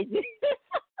got to change it.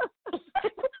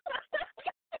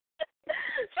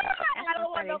 I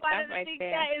don't want nobody to think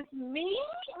that is me,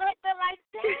 nothing like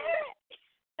that.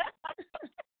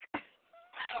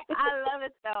 I love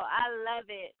it though. I love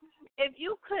it. If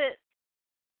you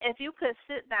could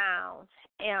sit down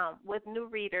with new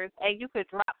readers and you could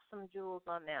drop some jewels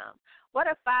on them, what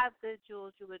are 5 good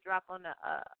jewels you would drop on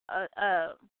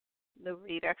a new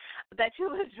reader that you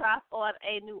would drop on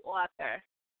a new author?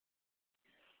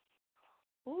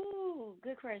 Ooh,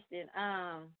 good question.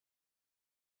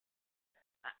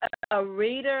 A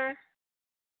reader,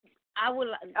 I would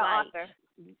like author.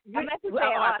 I meant to say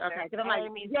author. Okay, because I'm like,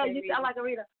 you sound like a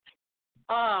reader.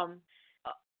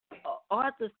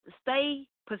 Author, stay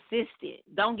persistent.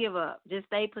 Don't give up. Just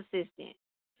stay persistent.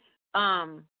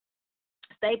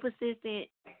 Stay persistent.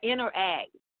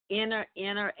 Interact, and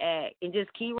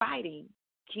just keep writing.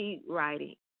 Keep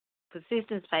writing.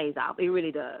 Persistence pays off. It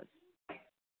really does.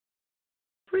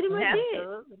 Pretty much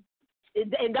it.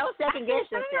 And don't second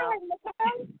guess yourself.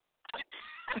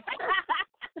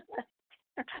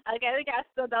 Okay, we got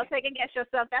so don't second guess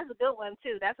yourself. That's a good one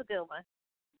too. That's a good one.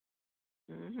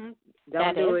 Mhm.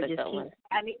 Don't do it. Just keep.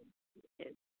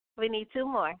 We need 2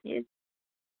 more. Yes.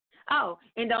 Oh,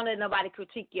 and don't let nobody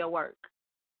critique your work.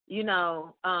 You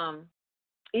know,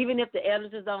 even if the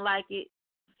editors don't like it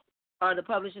or the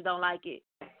publishers don't like it,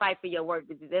 fight for your work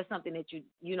because that's something that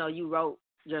you wrote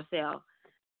yourself.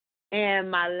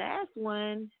 And my last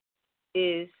one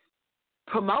is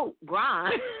promote,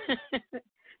 grind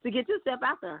to get yourself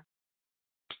out there.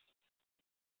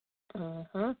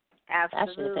 Mhm. Absolutely.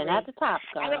 That should have been at the top,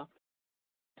 girl.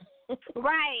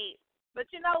 Right.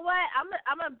 But you know what?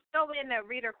 I'm gonna throw in a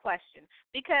reader question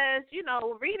because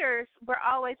readers we're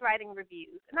always writing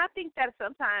reviews, and I think that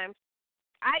sometimes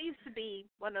I used to be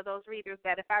one of those readers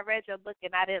that if I read your book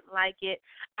and I didn't like it,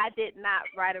 I did not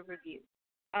write a review.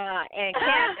 And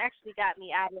Cash actually got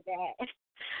me out of that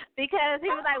because he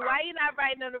was like, "Why are you not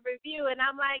writing a review?" And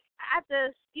I'm like, I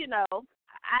just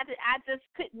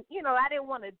couldn't, I didn't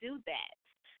want to do that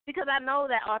because I know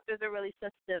that authors are really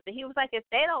sensitive. And he was like, if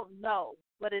they don't know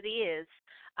what it is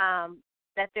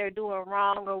that they're doing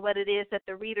wrong or what it is that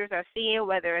the readers are seeing,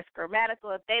 whether it's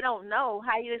grammatical, if they don't know,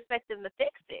 how you expect them to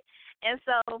fix it? And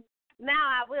so now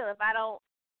I will. If I don't,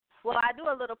 I do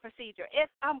a little procedure. If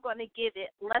I'm going to give it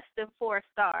less than 4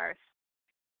 stars,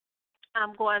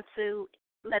 I'm going to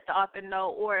let the author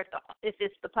know, or if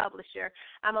it's the publisher,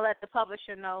 I'm going to let the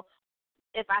publisher know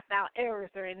if I found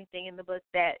errors or anything in the book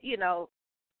that,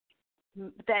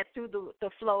 that threw the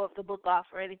flow of the book off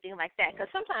or anything like that, because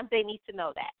sometimes they need to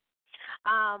know that.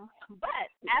 But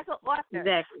as an author,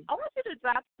 exactly. I want you to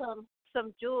drop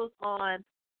some jewels on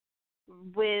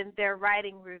when they're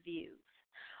writing reviews.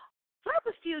 Drop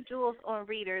a few jewels on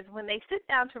readers when they sit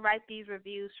down to write these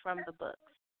reviews from the books.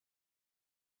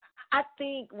 I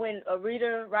think when a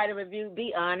reader write a review,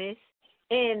 be honest.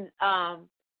 And I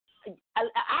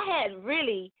had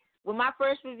really, with my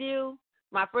first review,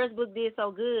 my first book did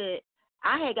so good,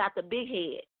 I had got the big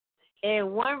head.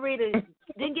 And one reader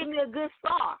didn't give me a good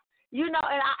star. And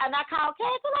I called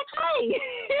Cass, I'm like, hey.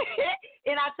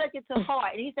 And I took it to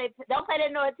heart. And he said, don't pay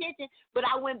that no attention. But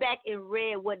I went back and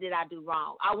read what did I do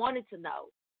wrong. I wanted to know,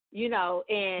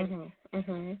 and,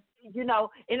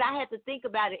 and I had to think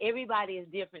about it. Everybody is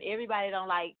different. Everybody don't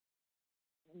like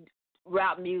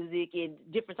rap music and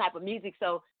different type of music.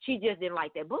 So she just didn't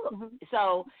like that book. Mm-hmm.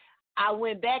 So I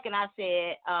went back and I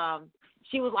said,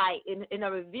 she was like, in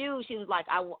a review, she was like,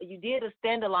 you did a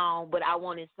standalone, but I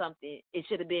wanted something. It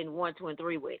should have been 1, 2, and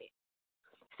 3 with it.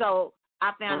 So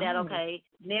I found out, okay,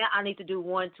 now I need to do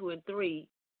 1, 2, and 3.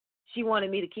 She wanted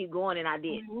me to keep going, and I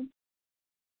did. Mm-hmm.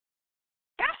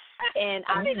 And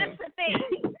I mean, that's the thing.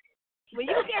 When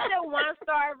you get the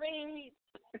 1-star read,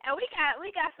 And we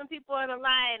got some people on the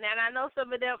line, and I know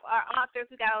some of them are authors.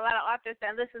 We got a lot of authors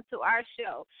that listen to our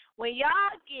show. When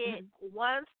y'all get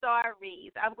 1-star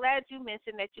reads, I'm glad you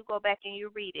mentioned that you go back and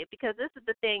you read it, because this is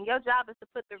the thing. Your job is to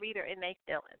put the reader in their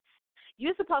feelings.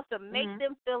 You're supposed to make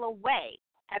them feel a way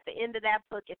at the end of that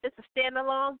book. If it's a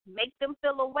standalone, make them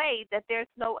feel a way that there's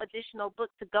no additional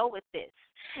book to go with this.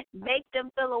 Make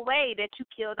them feel a way that you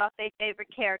killed off their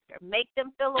favorite character. Make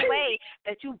them feel a way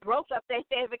that you broke up their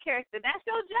favorite character. That's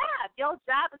your job. Your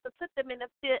job is to put them in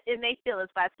their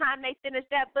feelings. By the time they finish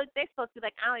that book, they're supposed to be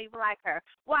like, I don't even like her.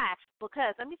 Why?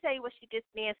 Because let me tell you what she did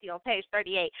to Nancy on page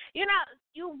 38. You know,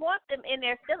 you want them in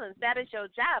their feelings. That is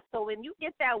your job. So when you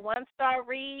get that 1-star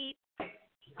read,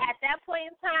 at that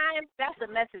point in time, that's a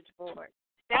message board.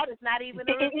 That is not even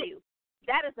a review.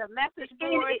 That is a message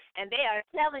board, and they are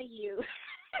telling you.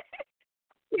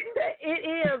 It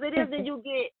is. That you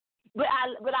get. But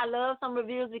I love some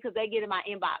reviews because they get in my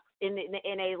inbox and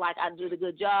they like, I did a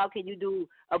good job. Can you do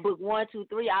a book 1, 2,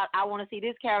 3? I want to see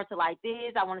this character like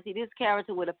this. I want to see this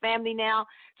character with a family now.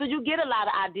 So you get a lot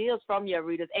of ideas from your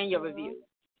readers and your reviews.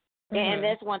 And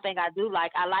that's one thing I do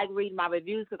like. I like reading my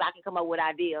reviews because I can come up with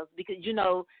ideas because, you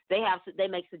know, they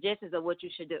make suggestions of what you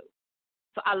should do.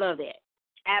 So I love that.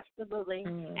 Absolutely.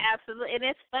 Absolutely. And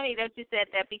it's funny that you said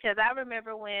that because I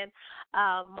remember when,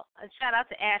 shout out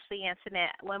to Ashley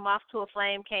Antoinette, when Moth to a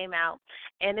Flame came out,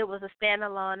 and it was a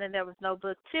standalone and there was no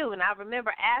book 2. And I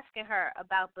remember asking her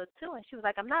about book 2, and she was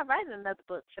like, I'm not writing another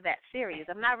book for that series.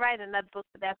 I'm not writing another book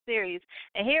for that series.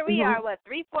 And here we are,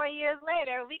 3-4 years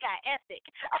later, we got Ethic.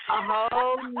 A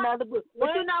whole nother book.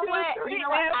 But you know what?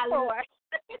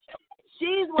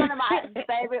 She's one of my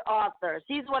favorite authors.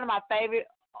 She's one of my favorite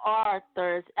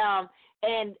authors,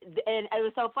 and it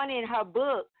was so funny in her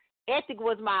book. Ethic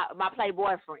was my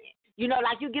playboy friend. You know,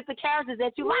 like you get the characters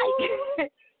that you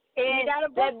like. And you got a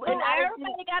book boo.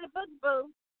 Everybody got a book boo.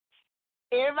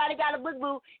 Everybody got a book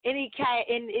boo, and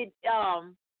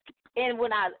and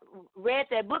when I read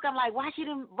that book, I'm like, why she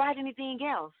didn't write anything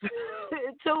else to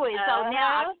it? So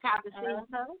now I kind of see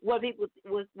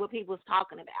what people's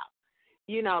talking about.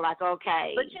 You know, like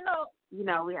okay, but you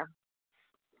know we have.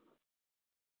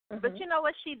 But you know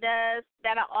what she does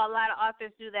that a lot of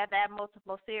authors do that have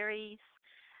multiple series?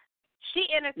 She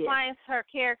intertwines her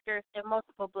characters in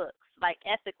multiple books. Like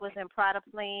Ethic was in Prada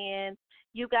Plan.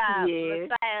 You got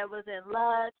Messiah was in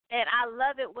Lux. And I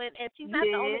love it when, and she's not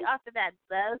the only author that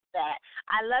does that.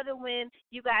 I love it when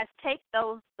you guys take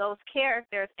those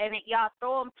characters and y'all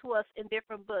throw them to us in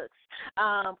different books.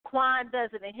 Quan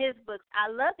does it in his books. I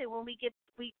love it when we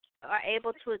are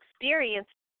able to experience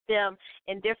them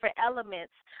in different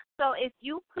elements. So if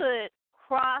you could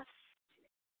cross-write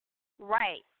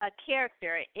a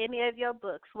character in any of your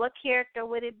books, what character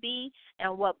would it be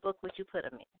and what book would you put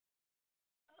them in?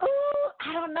 Oh,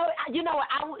 I don't know. You know,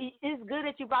 it's good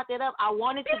that you brought that up. I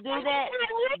wanted to do that,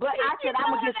 but I said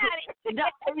I'm going to get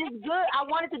it. It's good. I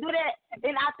wanted to do that,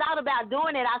 and I thought about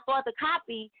doing it. I started the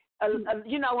copy,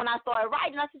 you know, when I started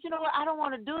writing. I said, you know what, I don't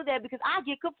want to do that because I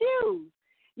get confused.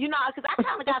 You know, because I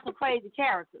kind of got some crazy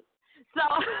characters. So,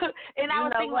 and I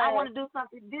was thinking I want to do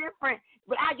something different.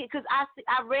 But because I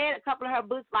read a couple of her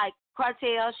books, like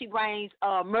Cartel. She brings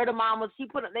Murder Mamas.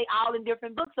 They all in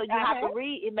different books. So you have to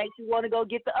read. It makes you want to go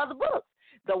get the other books.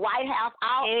 The White House.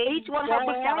 Each one of her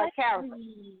books have a character.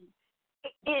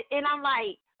 And I'm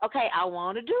like, okay, I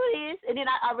want to do this. And then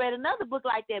I read another book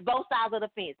like that, Both Sides of the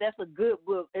Fence. That's a good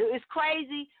book. It's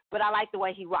crazy, but I like the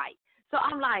way he writes. So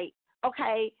I'm like,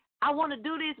 okay, I want to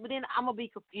do this, but then I'm going to be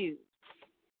confused.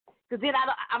 Because then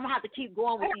I'm going to have to keep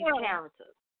going with these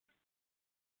characters.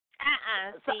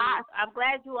 See, I'm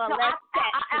glad you are less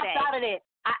set today.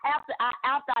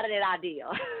 I thought of that idea.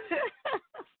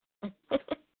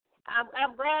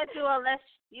 I'm glad you are less.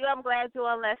 I'm glad you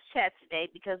are less chat today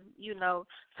because you know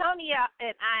Toni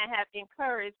and I have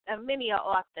encouraged many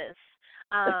authors.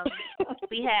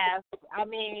 We have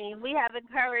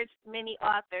encouraged many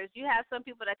authors. You have some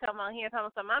people that come on here and tell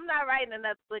them, I'm not writing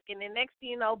another book, and then next thing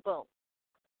you know, boom,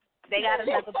 they got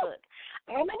another book.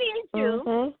 I'm gonna need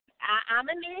you. I'm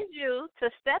gonna need you to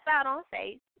step out on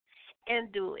faith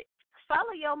and do it.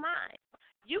 Follow your mind.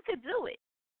 You could do it.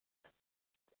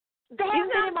 That's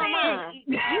in my mind.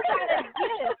 You got a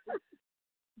gift.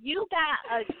 You got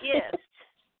a gift.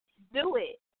 Do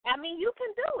it. I mean, you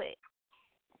can do it.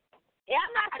 Yeah,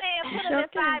 I'm not saying put them in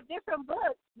 5 different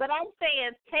books, but I'm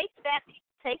saying take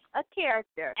a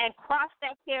character and cross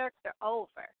that character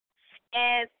over.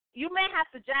 And you may have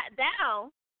to jot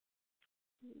down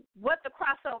what the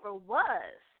crossover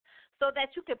was so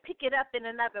that you could pick it up in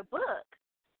another book,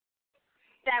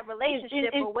 that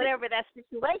relationship or whatever that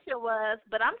situation was.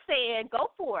 But I'm saying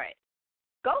go for it.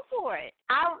 Go for it.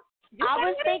 I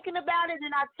was thinking about it,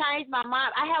 and I changed my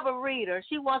mind. I have a reader.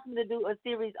 She wants me to do a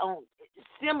series on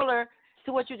similar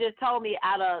to what you just told me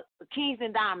out of Kings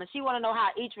and Diamonds. She want to know how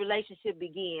each relationship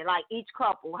began, like each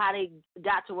couple, how they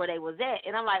got to where they was at.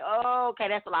 And I'm like, oh, okay,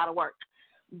 that's a lot of work.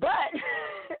 But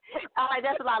I'm like,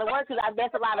 that's a lot of work because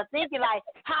that's a lot of thinking, like,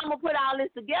 how I'm going to put all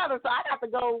this together. So I got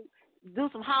to go do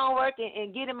some homework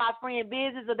and get in my friend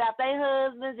business about their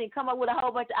husbands and come up with a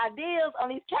whole bunch of ideas on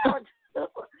these characters on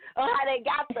how they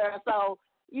got there. So,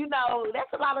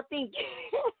 that's a lot of thinking.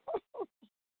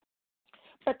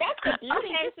 But that's the beauty,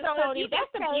 Toni.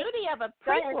 That's the beauty of a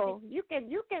prequel. You can.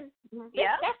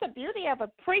 Yeah. That's the beauty of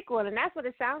a prequel, and that's what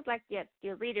it sounds like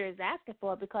your reader is asking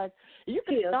for, because you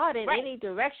can start in any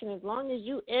direction as long as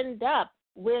you end up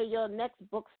where your next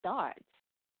book starts.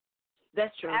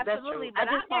 That's true. Absolutely. That's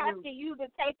true. But I'm asking you to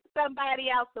take somebody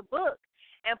else's book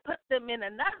and put them in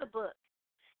another book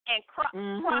and cross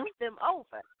them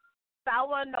over. So I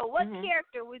want to know, what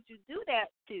character would you do that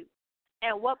to,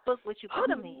 and what book would you put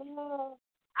them in?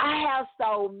 Oh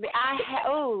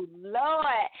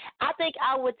Lord, I think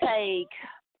I would take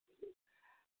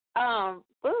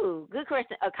good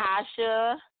question,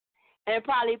 Akasha, and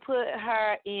probably put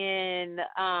her in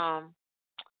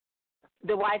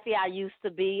the wifey I used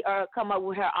to be, or come up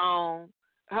with her own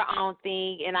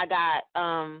thing. And I got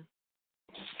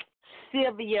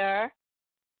Sylvia.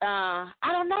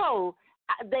 I don't know.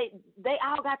 They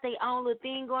all got their own little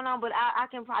thing going on, but I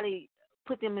can probably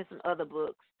put them in some other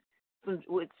books.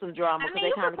 With some drama, because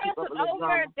they kind of keep up with the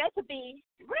drama. They could be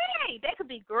They could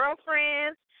be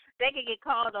girlfriends. They could get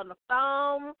called on the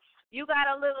phone. You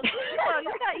got a little,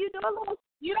 you do a little.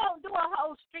 You don't do a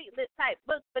whole street lit type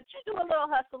book, but you do a little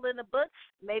hustle in the book.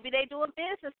 Maybe they doing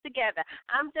business together.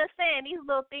 I'm just saying, these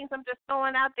little things I'm just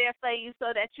throwing out there for you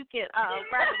so that you can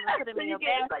grab them and put them in your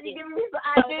basket. You give me some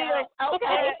ideas,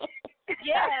 okay?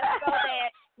 Yeah, so that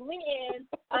when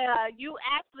you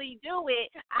actually do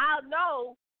it, I'll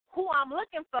know who I'm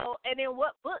looking for, and then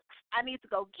what books I need to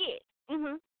go get.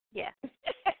 Yeah.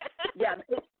 Yeah,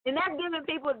 and that's giving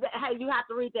people that, hey, you have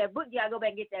to read that book. You got to go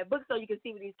back and get that book so you can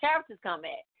see where these characters come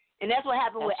at. And that's what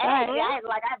happened with Ashley. I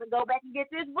had to go back and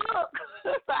get this book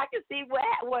so I can see where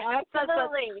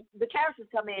Absolutely. The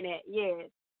characters come in at. Yes.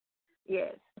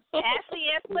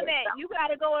 Ashley Espinette, you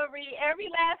got to go and read every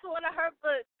last one of her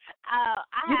books. I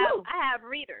have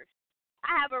readers.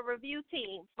 I have a review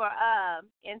team for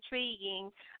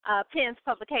Intriguing Pens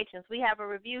Publications. We have a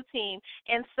review team,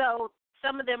 and so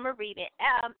some of them are reading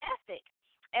Ethic.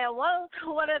 And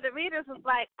one of the readers was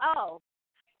like, oh,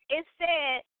 it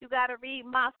said you got to read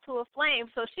Moth to a Flame.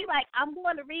 So she like, I'm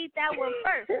going to read that one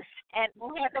first. And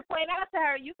I had to point out to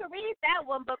her, you can read that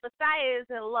one, but Messiah is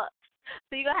in Lux.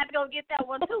 So you're going to have to go get that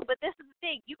one, too. But this is the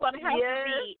thing. You're going to have to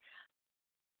read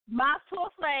Moth to a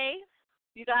Flame.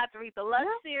 You're going to have to read the Lux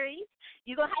series.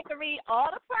 You're going to have to read all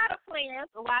the product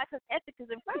plans. Why? Because Ethic is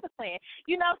in product plan.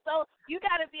 So you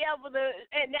got to be able to,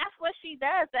 and that's what she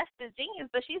does. That's the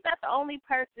genius. But she's not the only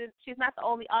person. She's not the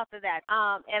only author that.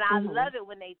 And I love it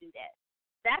when they do that.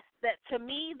 To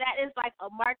me, that is like a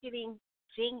marketing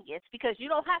genius, because you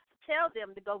don't have to tell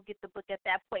them to go get the book at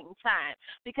that point in time.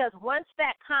 Because once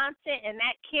that content and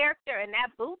that character and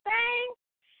that boo thing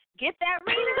get that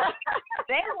reader,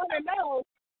 they want to know.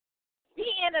 Be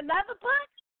in another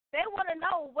book, they want to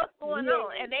know what's going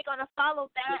on, and they're going to follow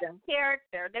that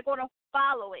character. They're going to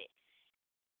follow it.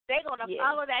 They're going to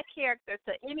follow that character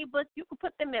to any book. You can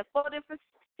put them in 4 different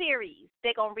series.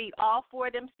 They're going to read all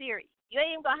 4 of them series. You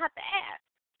ain't even going to have to ask.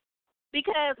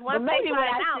 Because once they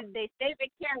find out their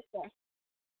favorite character.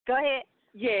 Go ahead.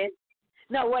 Yes.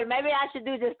 No, what maybe I should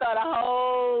do just start a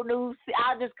whole new,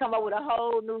 I'll just come up with a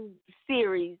whole new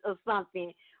series or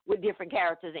something with different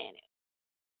characters in it.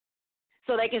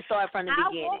 So they can start from the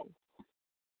beginning.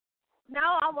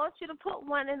 No, I want you to put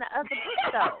one in the other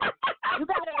book, though. You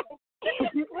gotta. See,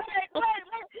 you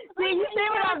see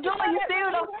what I'm doing? You see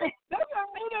what I'm saying? That's what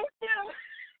readers do.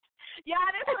 Yeah,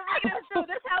 that's what readers do.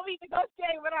 That's how we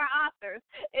negotiate with our authors.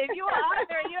 If you're an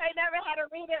author and you ain't never had a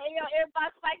reader in your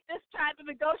inbox like this trying to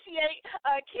negotiate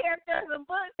characters and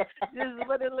books, this is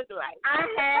what it looks like. I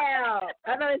have.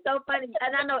 I know it's so funny.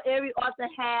 And I know every author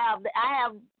have. I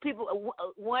have people,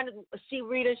 one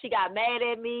reader, she got mad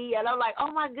at me. And I'm like, oh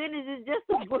my goodness, it's just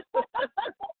a book.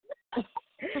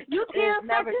 You killed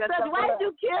such and such. Why did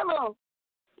you kill him?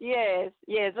 Yes,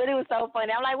 but it was so funny.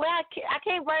 I'm like, well, I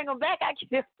can't bring them back. I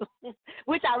killed them,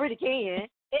 which I really can.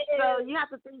 So you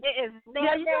have to think. It is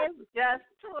just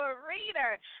to a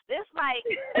reader. This like,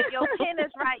 if your pen is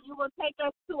right, you will take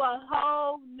us to a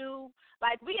whole new,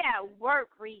 like we at work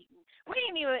reading. We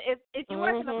ain't even, if you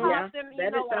work in the call center,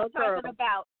 you know what I'm talking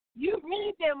about. You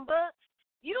read them books,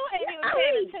 You ain't even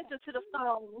paying attention to the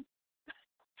phone.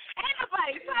 Ain't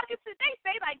nobody talking to. They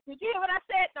say like, "Did you hear what I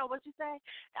said?" No, what you say?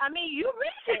 I mean, you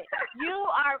read it. You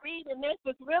are reading this.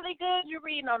 It's really good. You're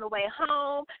reading on the way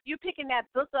home. You picking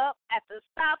that book up at the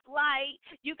stoplight.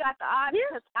 You got the audio.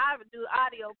 Cause I do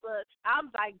audio books. I'm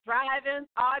like driving,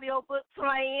 audio book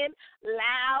playing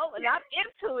loud, and I'm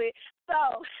into it.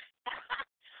 So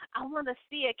I want to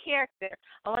see a character.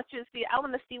 I want to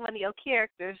see one of your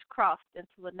characters crossed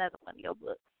into another one of your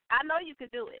books. I know you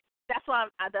could do it. That's why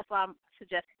I'm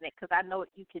suggesting it, because I know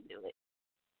you can do it.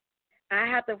 I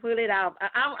have to pull it off.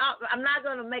 I'm not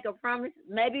going to make a promise.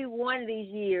 Maybe one of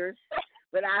these years,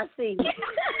 but I'll see. Well,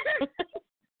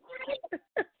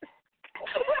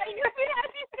 you see how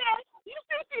she said? You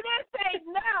see, she didn't say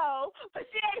no, but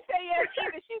she ain't say yes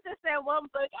either. She just said one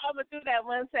book. I'm gonna do that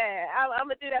one time. I'm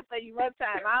gonna do that for you one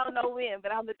time. I don't know when,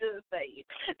 but I'm gonna do it for you.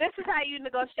 This is how you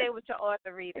negotiate with your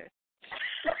author readers.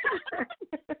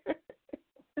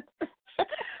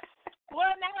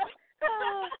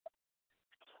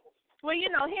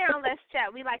 Well, here on Let's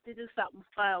Chat, we like to do something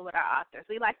fun with our authors.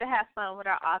 We like to have fun with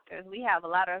our authors. We have a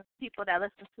lot of people that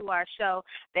listen to our show.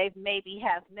 They maybe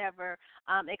have never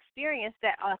experienced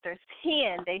that author's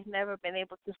pen. They've never been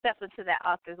able to step into that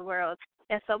author's world.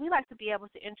 And so we like to be able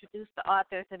to introduce the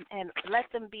authors and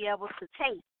let them be able to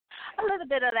taste a little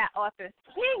bit of that author's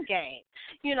pen game.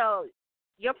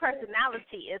 Your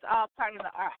personality is all part of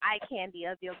our eye candy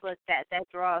of your book that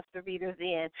draws the readers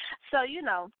in. So,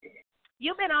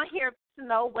 you've been on here to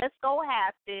know what's going to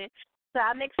happen. So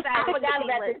I'm excited to see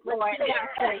what T got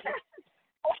for you.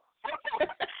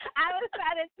 I'm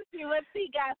excited to see what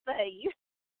T got for you.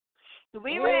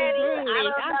 We ready? I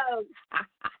don't know.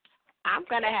 I'm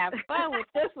going to have fun with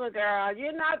this one, girl.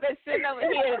 You're not been sitting over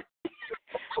here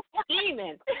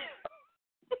scheming.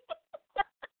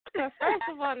 First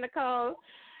of all, Nicole,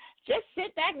 just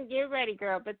sit back and get ready,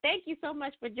 girl. But thank you so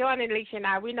much for joining Lissha and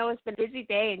I. We know it's been a busy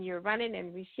day, and you're running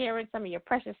and we're sharing some of your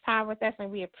precious time with us,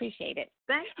 and we appreciate it.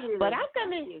 Thank you. But I'm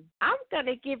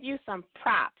gonna give you some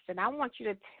props, and I want you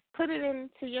to put it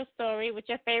into your story with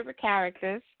your favorite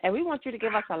characters, and we want you to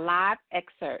give us a live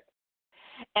excerpt.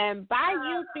 And by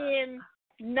you being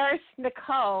Nurse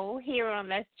Nicole here on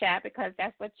Let's Chat, because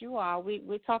that's what you are,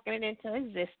 we're talking it into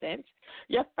existence.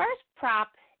 Your first prop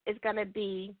is going to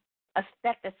be a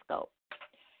stethoscope.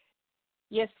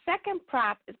 Your second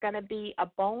prop is going to be a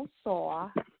bone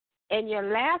saw. And your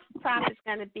last prop is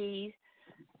going to be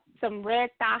some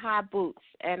red thigh-high boots.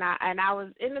 And I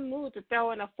was in the mood to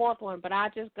throw in a fourth one, but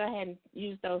I'll just go ahead and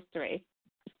use those three.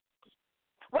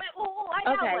 Wait,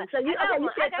 I got one. So you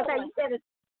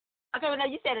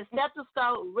said a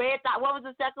stethoscope, red thigh. What was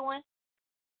the second one?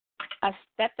 A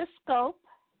stethoscope,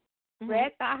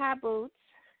 red thigh-high boots.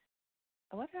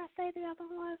 What did I say the other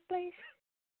one was, please?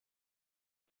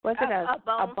 Was it a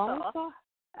bone saw?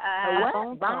 A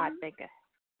bone saw, I think.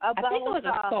 I think it was a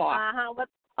saw.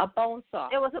 A bone saw.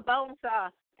 It was a bone saw.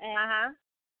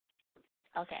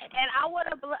 Okay. And I want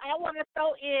to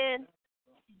throw in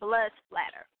blood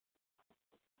splatter.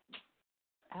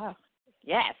 Oh,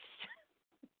 yes.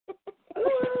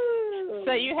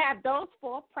 So you have those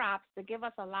four props to give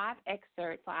us a live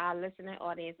excerpt for our listening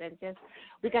audience, and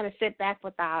we're going to sit back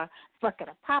with our bucket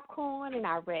of popcorn and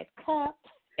our red cup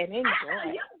and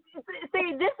enjoy.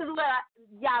 See, this is what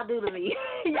y'all do to me.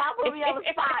 Y'all put me on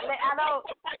the spot. I know.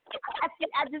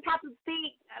 I just have to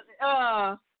think.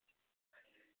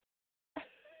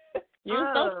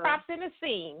 Use those props in the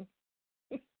scene.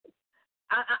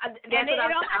 And it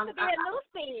don't have to be a new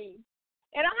scene.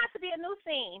 It don't have to be a new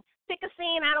scene. Pick a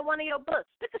scene out of one of your books.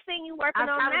 Pick a scene you're working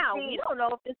on now. We don't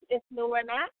know if it's new or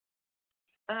not.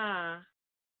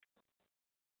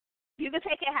 You can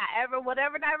take it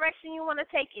whatever direction you want to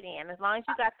take it in, as long as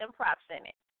you got them props in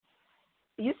it.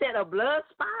 You said a blood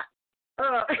spot?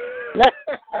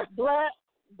 Blood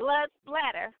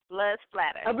splatter. Blood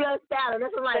splatter. A blood splatter.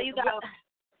 That's what so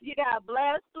you got a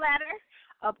blood splatter,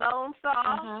 a bone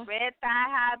saw, red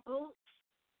thigh-high boots,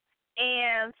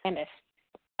 and a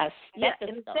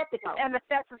stethoscope. And a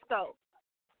stethoscope.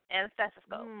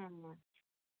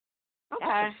 Okay.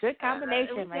 That's a good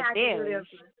combination right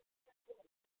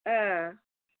there.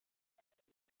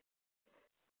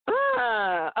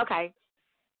 Okay.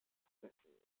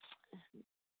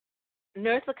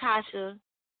 Nurse Akasha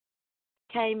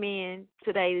came in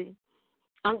today.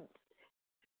 I'm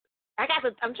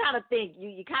trying to think.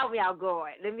 You caught me out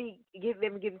guard. Let me get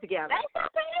them together. That's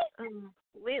okay.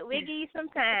 We'll give you some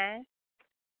time.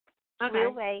 Okay.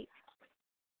 We'll wait.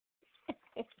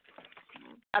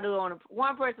 I do on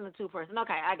one person or two person.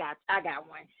 Okay, I got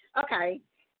one. Okay.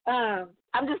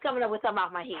 I'm just coming up with something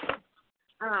off my head.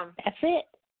 That's it.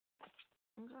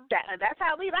 That's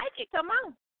how we like it. Come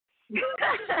on.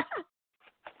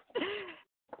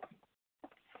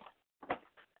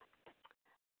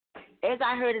 As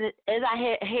I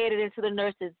headed into the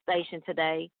nurse's station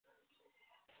today,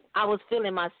 I was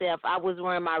feeling myself. I was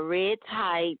wearing my red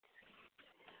tights,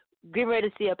 getting ready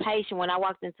to see a patient. When I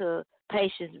walked into a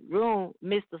patient's room,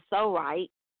 Mr. So Right,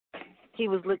 he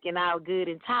was looking out good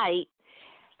and tight.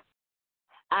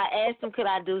 I asked him, could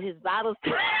I do his vital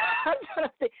signs?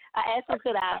 I asked him,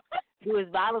 could I do his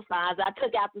vital signs? I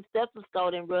took out the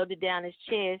stethoscope and rubbed it down his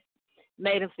chest,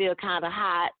 made him feel kind of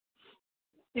hot.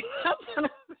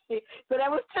 So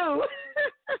that was two.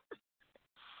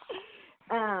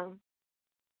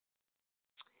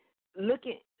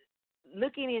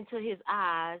 Looking into his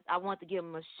eyes, I want to give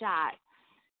him a shot.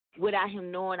 Without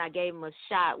him knowing, I gave him a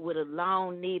shot with a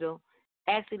long needle.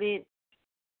 Accident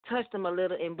touched him a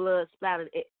little, and blood splattered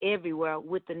everywhere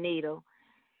with the needle.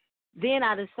 Then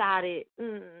I decided.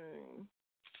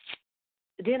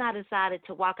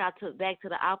 To walk out back to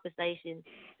the office station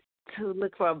to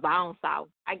look for a bounce out.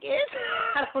 I guess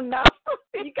I don't know.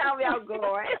 You got me out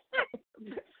going.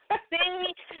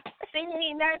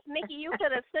 See, Nurse Nikki, you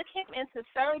could have took him into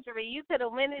surgery. You could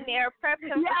have went in there, prepped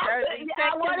him for surgery.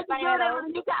 I wanted to do that.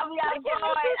 You got me out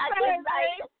going.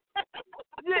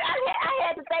 I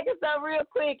had to think of something real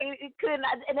quick. It couldn't,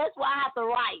 and that's why I have to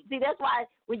write. See, that's why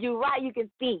when you write, you can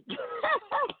think.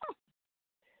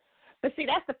 But see,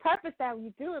 that's the purpose that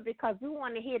we do it, because we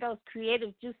want to hear those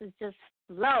creative juices just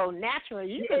flow naturally.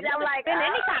 You could have been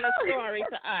any kind of story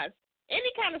to us.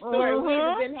 Any kind of story, we would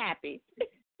have been happy.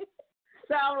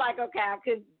 So I'm like, okay, I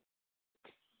couldn't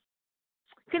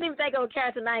even think of a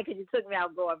character name because you took me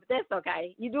out going, but that's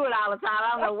okay. You do it all the time.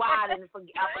 I don't know why I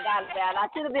forgot about it. I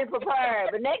should have been prepared,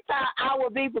 but next time I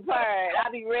will be prepared.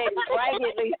 I'll be ready. Right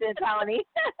here, Lissha and Toni.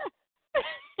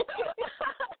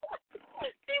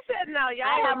 She said, "No,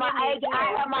 y'all." I have my A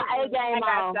game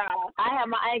on. I have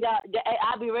my A game.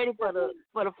 I'll be ready for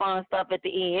the fun stuff at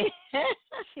the end.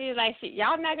 She's like,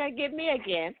 y'all not gonna get me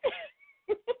again.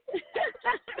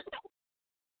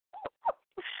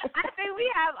 I think we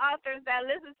have authors that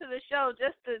listen to the show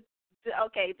just to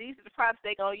okay, these are the props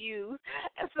they're gonna use,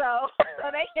 so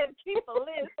they can keep a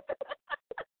list.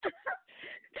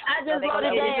 I just wrote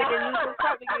it down.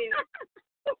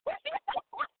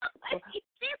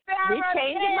 We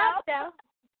change them up, though.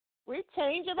 We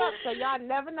change them up, so y'all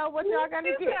never know what y'all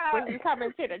gonna get when you come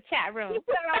into the chat room. She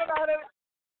said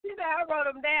I wrote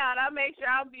them down. I'll make sure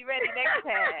I'll be ready next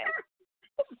time.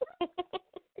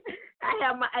 I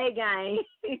have my A game.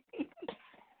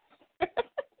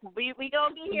 We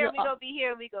gonna be here. We gonna be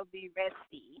here. We gonna be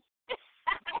resty.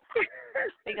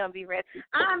 We gonna be resty.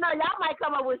 I don't know. Y'all might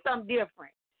come up with something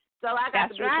different. So I got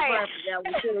to be prepared for that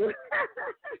one too.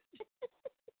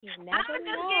 I'm just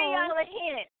giving y'all a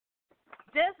hint.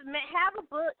 Just have a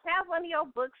book, have one of your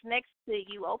books next to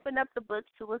you. Open up the book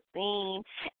to a scene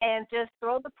and just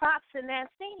throw the props in that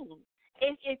scene.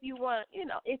 If you want,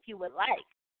 if you would like.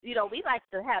 We like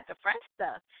to have the fresh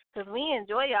stuff because we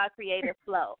enjoy our creative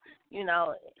flow.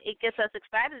 It gets us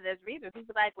excited as readers.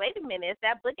 People like, wait a minute, is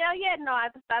that book out yet? No, I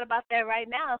just thought about that right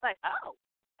now. It's like, oh,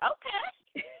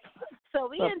 okay. So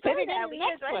we enjoy that. We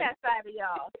enjoy that side of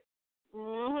y'all.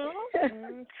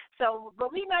 So,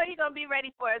 but we know you're gonna be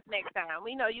ready for us next time.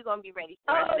 We know you're gonna be ready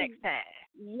for us next time.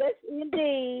 Yes,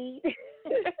 indeed.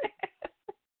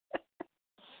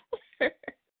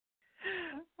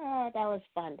 Oh, that was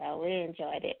fun though. We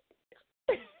enjoyed it.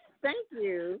 Thank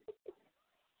you.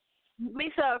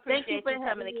 We so appreciate you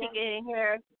coming to kick it in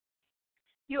here.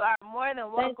 You are more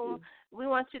than welcome. We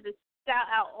want you to shout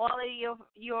out all of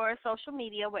your social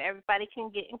media where everybody can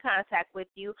get in contact with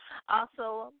you.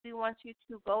 Also, we want you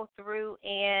to go through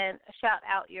and shout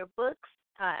out your books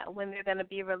when they're going to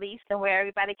be released and where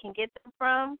everybody can get them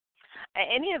from.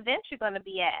 Any events you're going to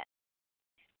be at.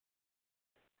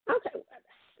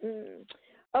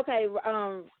 Okay.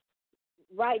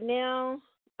 Right now,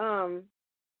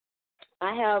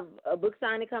 I have a book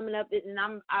signing coming up, and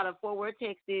I'm out of Fort Worth,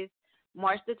 Texas,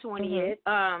 March the 20th.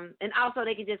 And also,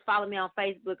 they can just follow me on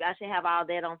Facebook. I should have all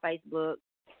that on Facebook.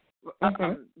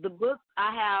 The book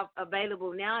I have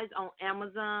available now is on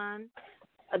Amazon.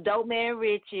 A Dope Man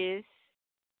Riches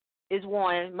is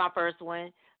one, my first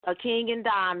one. A King and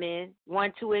Diamond,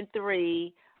 1, 2, and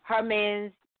 3. Her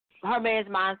Man's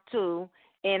Minds 2.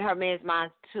 And Her Man's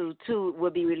Minds 2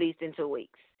 will be released in 2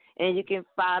 weeks. And you can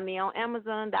find me on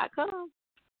Amazon.com.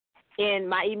 And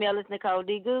my email is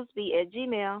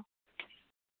NicoleDGoosby@gmail.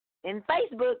 And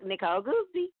Facebook, Nicole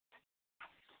Goosby.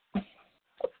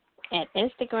 And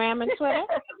Instagram and Twitter,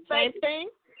 same thing?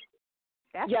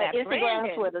 Instagram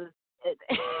and Twitter.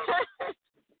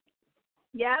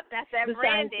 Yep, that's that The same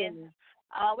branding. thing.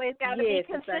 Always got to Yes,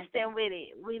 be the same thing. consistent with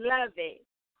it. We love it.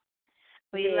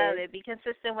 We Yes. love it. Be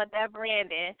consistent with that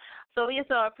branding. So we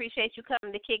so appreciate you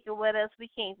coming to kick it with us. We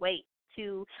can't wait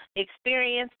to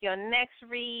experience your next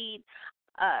read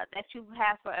that you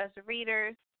have for us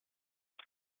readers.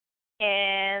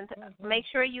 And make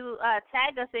sure you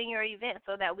tag us in your event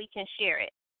so that we can share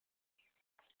it.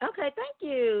 Okay, thank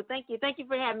you. Thank you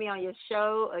for having me on your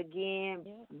show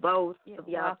again, both of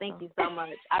y'all. welcome. Thank you so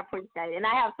much. I appreciate it. And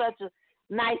I have such a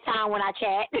nice time when I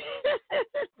chat.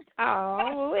 Oh,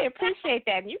 well, we appreciate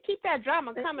that. You keep that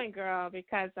drama coming, girl,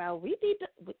 because we be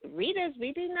readers,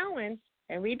 we be knowing,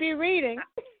 and we be reading.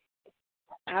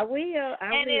 I will.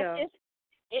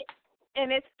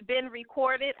 And it's been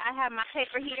recorded. I have my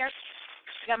paper here.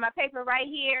 Got my paper right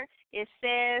here. It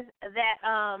says that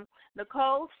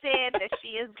Nicole said that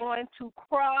she is going to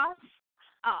cross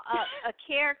a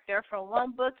character from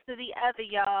one book to the other,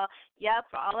 y'all. Yep,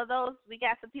 for all of those, we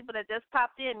got some people that just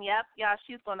popped in. Yep, y'all,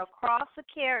 she's going to cross a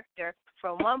character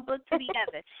from one book to the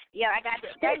other. Yeah, I got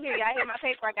it right here. Y'all hear my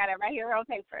paper? I got it right here on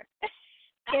paper.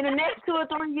 In the next 2 or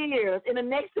 3 years. They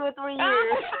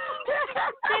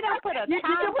don't put a you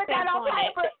can put that on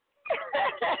paper.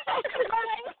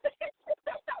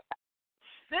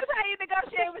 This is how you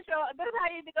negotiate with this is how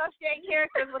you negotiate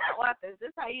characters with the authors.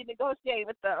 This is how you negotiate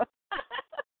with them.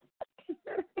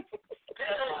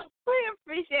 We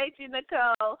appreciate you,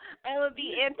 Nicole. And we'll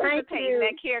be anticipating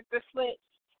that character switch.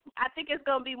 I think it's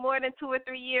going to be more than 2 or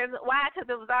 3 years. Why? Because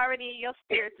it was already in your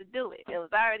spirit to do it. It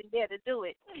was already there to do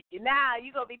it. Now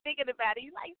you're going to be thinking about it.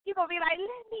 You're going to be like,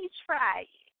 let me try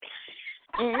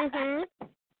it.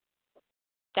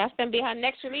 That's going to be her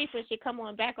next release when she come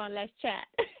on back on Let's Chat.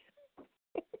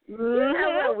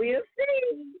 Well, we'll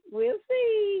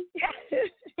see.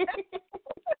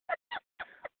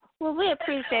 Well, we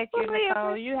appreciate you,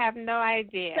 Nicole. You have no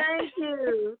idea.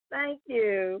 Thank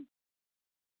you.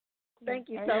 Thank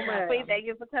you so much. We thank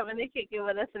you for coming and kicking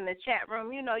with us in the chat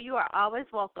room. You know you are always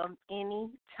welcome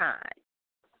anytime.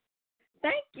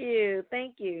 Thank you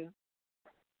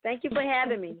for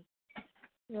having me.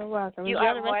 You're welcome. You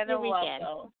are more than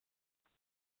welcome.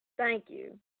 Thank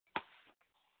you.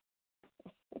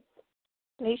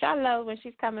 Lissha, I love when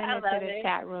she's coming into the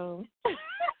chat room.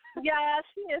 Yeah,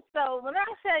 she is so. When I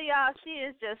tell y'all, she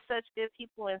is just such good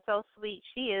people and so sweet.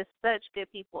 She is such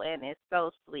good people and is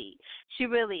so sweet. She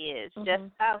really is. Just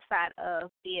outside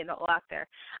of being an author,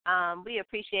 we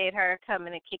appreciate her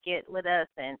coming and kick it with us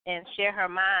and share her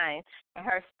mind and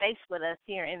her space with us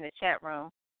here in the chat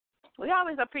room. We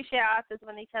always appreciate our authors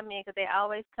when they come in because they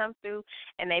always come through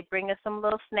and they bring us some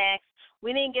little snacks.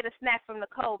 We didn't get a snack from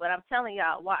Nicole, but I'm telling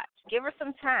y'all, watch. Give her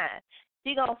some time.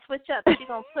 She's going to switch up. She's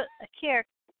going to put a character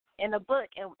in a book,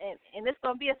 and it's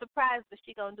going to be a surprise, but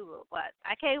she's going to do it. But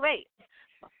I can't wait.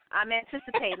 I'm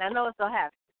anticipating. I know it's going to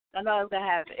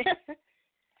happen.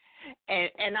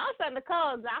 And also,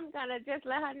 Nicole, I'm going to just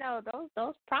let her know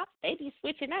those props, they be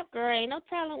switching up, girl. Ain't no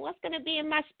telling what's going to be in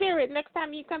my spirit next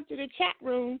time you come to the chat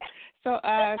room. So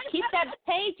keep that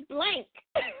page blank.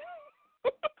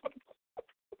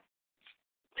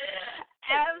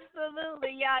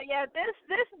 Absolutely, y'all. Yeah,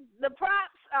 the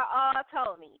props are all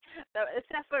Toni,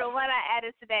 except for the one I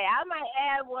added today. I might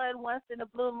add one once in a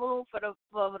blue moon for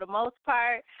the most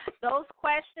part. Those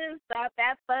questions,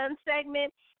 that fun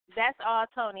segment, that's all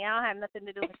Toni. I don't have nothing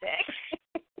to do with that.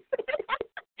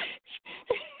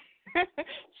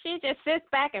 She just sits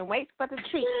back and waits for the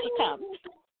treat to come.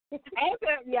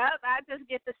 Yep, I just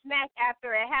get the snack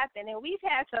after it happened. And we've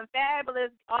had some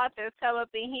fabulous authors come up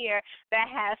in here that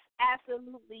have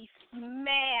absolutely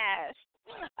smashed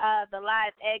the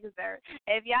live excerpt.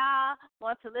 If y'all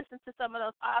want to listen to some of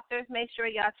those authors, make sure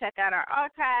y'all check out our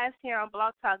archives here on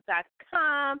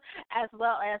blogtalk.com as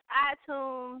well as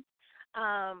iTunes.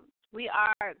 We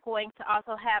are going to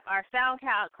also have our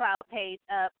SoundCloud page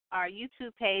up, our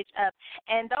YouTube page up.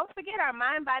 And don't forget our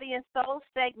Mind, Body, and Soul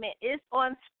segment is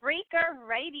on Spreaker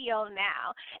Radio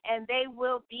now. And they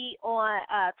will be on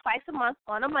twice a month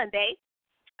on a Monday.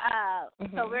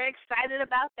 So we're excited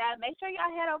about that. Make sure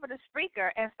y'all head over to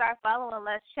Spreaker and start following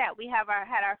Let's Chat. We have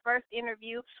had our first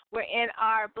interview. We're in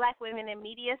our Black Women in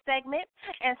Media segment.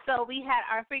 And so we had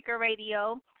our Spreaker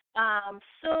Radio.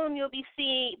 Soon you'll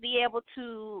be able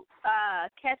to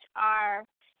catch our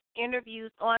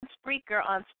interviews on Spreaker,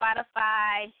 on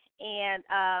Spotify, and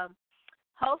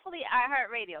hopefully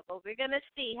iHeartRadio. But we're going to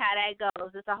see how that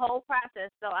goes. It's a whole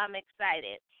process, so I'm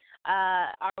excited.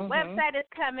 Our website is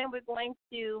coming. We're going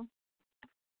to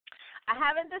I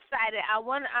haven't decided.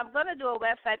 I'm gonna do a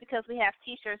website because we have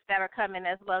T-shirts that are coming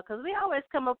as well. Because we always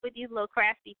come up with these little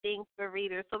crafty things for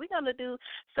readers. So we're gonna do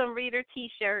some reader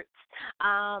T-shirts,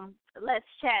 Let's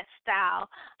Chat style.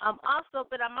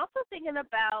 But I'm also thinking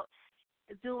about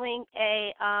doing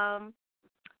a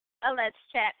Let's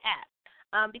Chat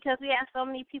app because we have so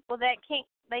many people that can't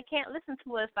listen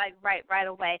to us like right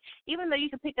away, even though you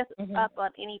can pick us up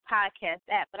on any podcast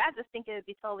app. But I just think it would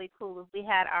be totally cool if we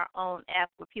had our own app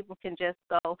where people can just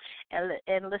go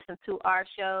and listen to our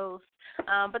shows.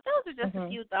 But those are just a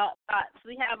few thoughts.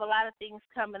 We have a lot of things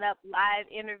coming up, live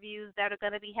interviews that are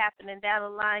going to be happening down the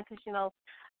line because,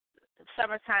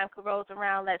 summertime rolls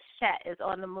around. Let's Chat is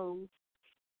on the move.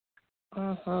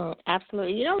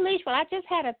 Absolutely. Lissha, I just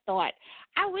had a thought.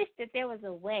 I wish that there was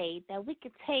a way that we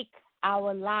could take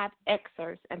our live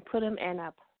excerpts and put them in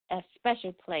a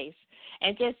special place,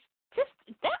 and just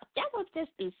that would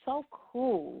just be so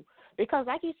cool. Because,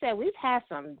 like you said, we've had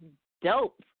some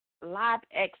dope live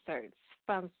excerpts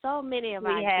from so many of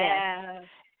our guests.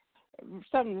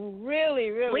 Some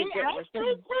really, really good ones,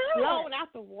 just blown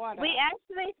out the water. We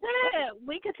actually could.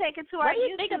 We could take it to our YouTube page. What do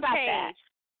you think about that?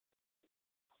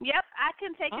 Yep, I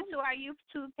can take it to our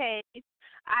YouTube page.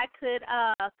 I could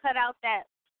cut out that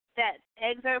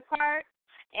excerpt part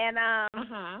and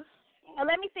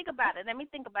let me think about it.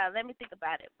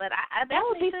 But I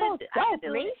definitely could. I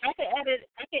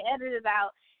could edit it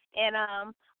out,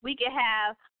 and we could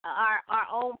have our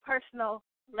own personal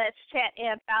Let's Chat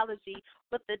anthology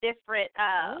with the different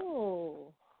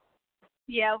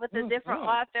with the different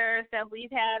authors that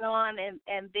we've had on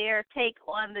and their take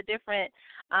on the different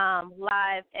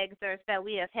live excerpts that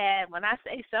we have had. When I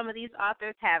say some of these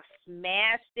authors have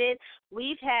smashed it,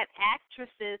 we've had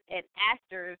actresses and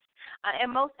actors,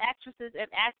 and most actresses and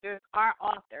actors are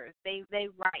authors. They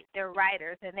write, they're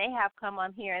writers, and they have come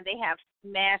on here and they have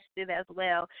smashed it as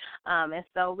well. And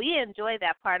so we enjoy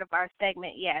that part of our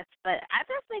segment, yes. But I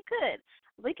definitely could.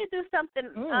 We could do something.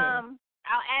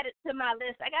 I'll add it to my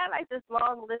list. I got like this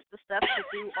long list of stuff to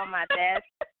do on my desk.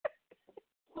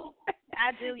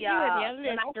 I do, y'all.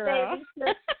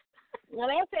 When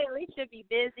I say Lissha be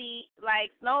busy,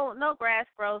 like no grass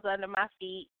grows under my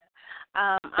feet.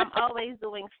 I'm always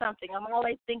doing something. I'm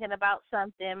always thinking about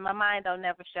something. My mind don't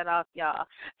never shut off, y'all.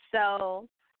 So,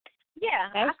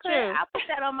 yeah, that's true. I'll put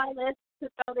that on my list to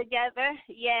throw together.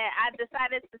 Yeah, I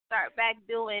decided to start back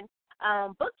doing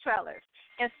book trailers.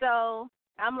 And so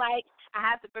I'm like, I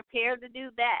have to prepare to do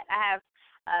that. I have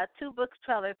 2 book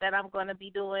trailers that I'm going to be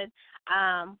doing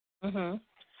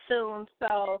soon.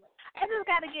 So I just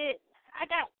got to get.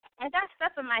 I got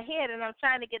stuff in my head, and I'm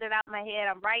trying to get it out of my head.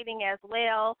 I'm writing as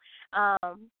well.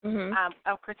 I'm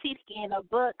critiquing a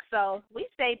book, so we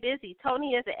stay busy.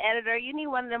 Toni is an editor. You need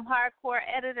one of them hardcore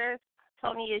editors.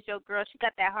 Toni is your girl. She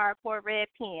got that hardcore red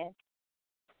pen.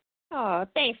 Oh,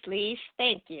 thanks, Lissha.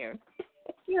 Thank you.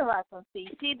 You're welcome, see.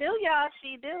 She do, y'all.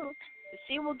 She do.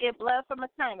 She will get blood from a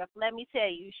turnip. Let me tell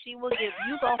you. She will give.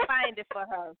 You gonna find it for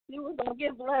her. She was gonna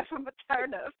get blood from a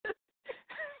turnip.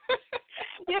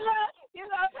 You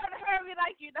know, trying to hurt me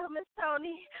like, Miss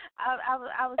Toni.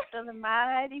 I was feeling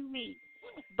mighty weak,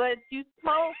 but you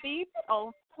told me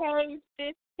on page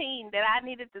 15 that I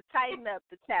needed to tighten up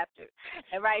the chapter,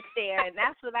 and right there, and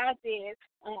that's what I did.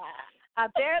 I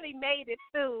barely made it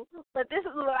through, but this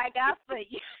is what I got for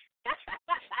you.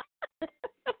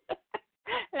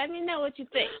 Let me know what you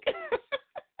think.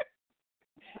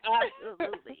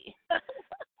 Absolutely.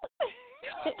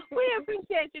 We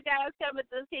appreciate you guys coming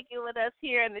to kick it with us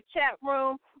here in the chat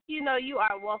room. You know you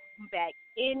are welcome back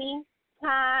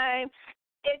anytime.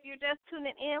 If you're just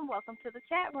tuning in, welcome to the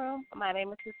chat room. My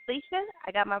name is Lissha.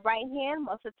 I got my right hand.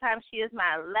 Most of the time she is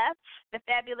my left. The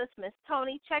fabulous Miss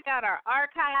Toni. Check out our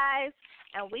archives,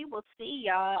 and we will see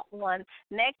y'all on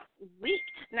next week.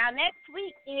 Now, next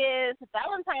week is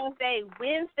Valentine's Day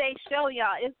Wednesday show,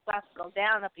 y'all. It's about to go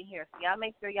down up in here, so y'all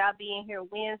make sure y'all be in here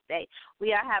Wednesday.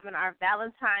 We are having our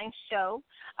Valentine's show.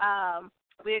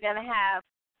 We're going to have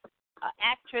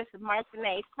actress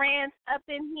Martinez France up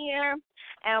in here,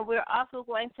 and we're also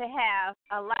going to have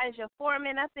Elijah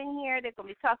Foreman up in here. They're going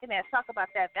to be talk about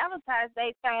that Valentine's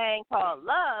Day thing called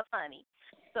Love, honey.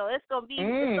 So it's going to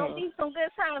be some good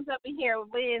times up in here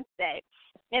Wednesday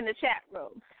in the chat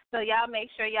room. So y'all make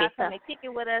sure y'all come and kick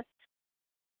it with us.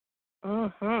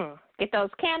 Get those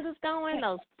candles going,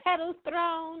 those petals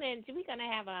thrown, and we're going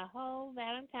to have a whole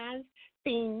Valentine's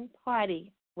theme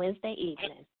party Wednesday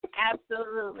evening.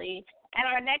 Absolutely. And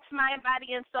our next Mind,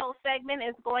 Body, and Soul segment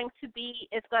is going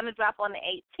to drop on the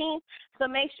 18th. So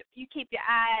make sure you keep your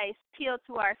eyes peeled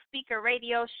to our speaker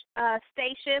radio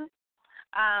station.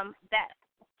 That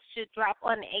should drop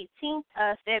on the 18th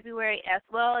of February as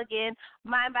well. Again,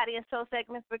 Mind, Body, and Soul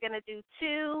segments. We're going to do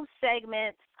 2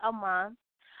 segments a month.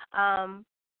 And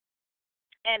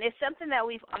it's something that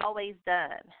we've always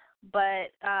done. But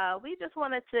we just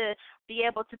wanted to be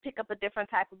able to pick up a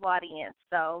different type of audience.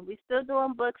 So we're still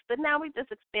doing books, but now we're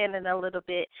just expanding a little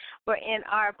bit. We're in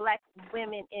our Black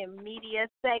Women in Media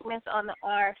segments on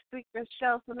our Spreaker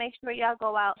show, so make sure y'all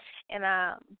go out and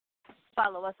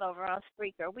follow us over on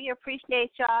Spreaker. We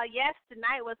appreciate y'all. Yes,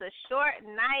 tonight was a short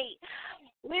night.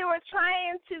 We were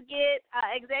trying to get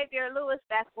Xavier Lewis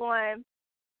back on,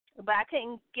 but I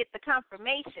couldn't get the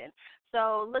confirmation.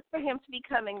 So look for him to be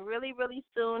coming really, really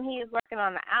soon. He is working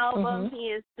on an album. He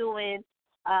is doing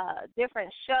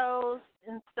different shows,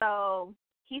 and so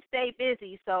he stayed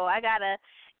busy. So I gotta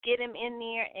get him in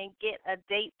there and get a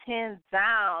date 10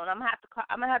 down. I'm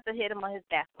gonna have to hit him on his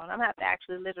back phone. I'm gonna have to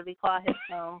actually literally call his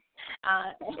phone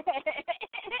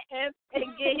and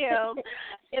get him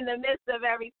in the midst of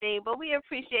everything. But we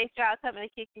appreciate y'all coming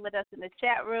and kicking with us in the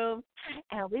chat room,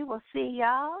 and we will see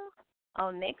y'all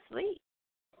on next week.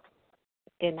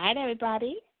 Good night,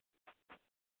 everybody.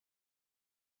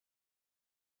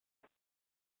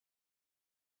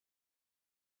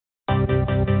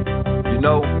 You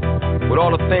know, with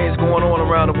all the things going on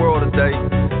around the world today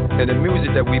and the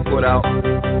music that we put out,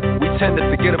 we tend to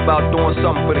forget about doing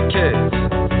something for the kids.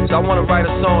 So I want to write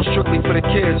a song strictly for the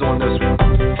kids on this one,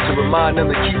 to remind them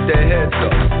to keep their heads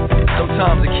up.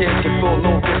 Sometimes the kids can feel a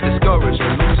little bit discouraged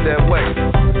and lose their way.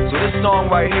 So this song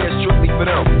right here is strictly for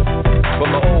them.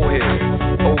 From the old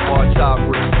head, Omar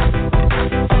Tyree.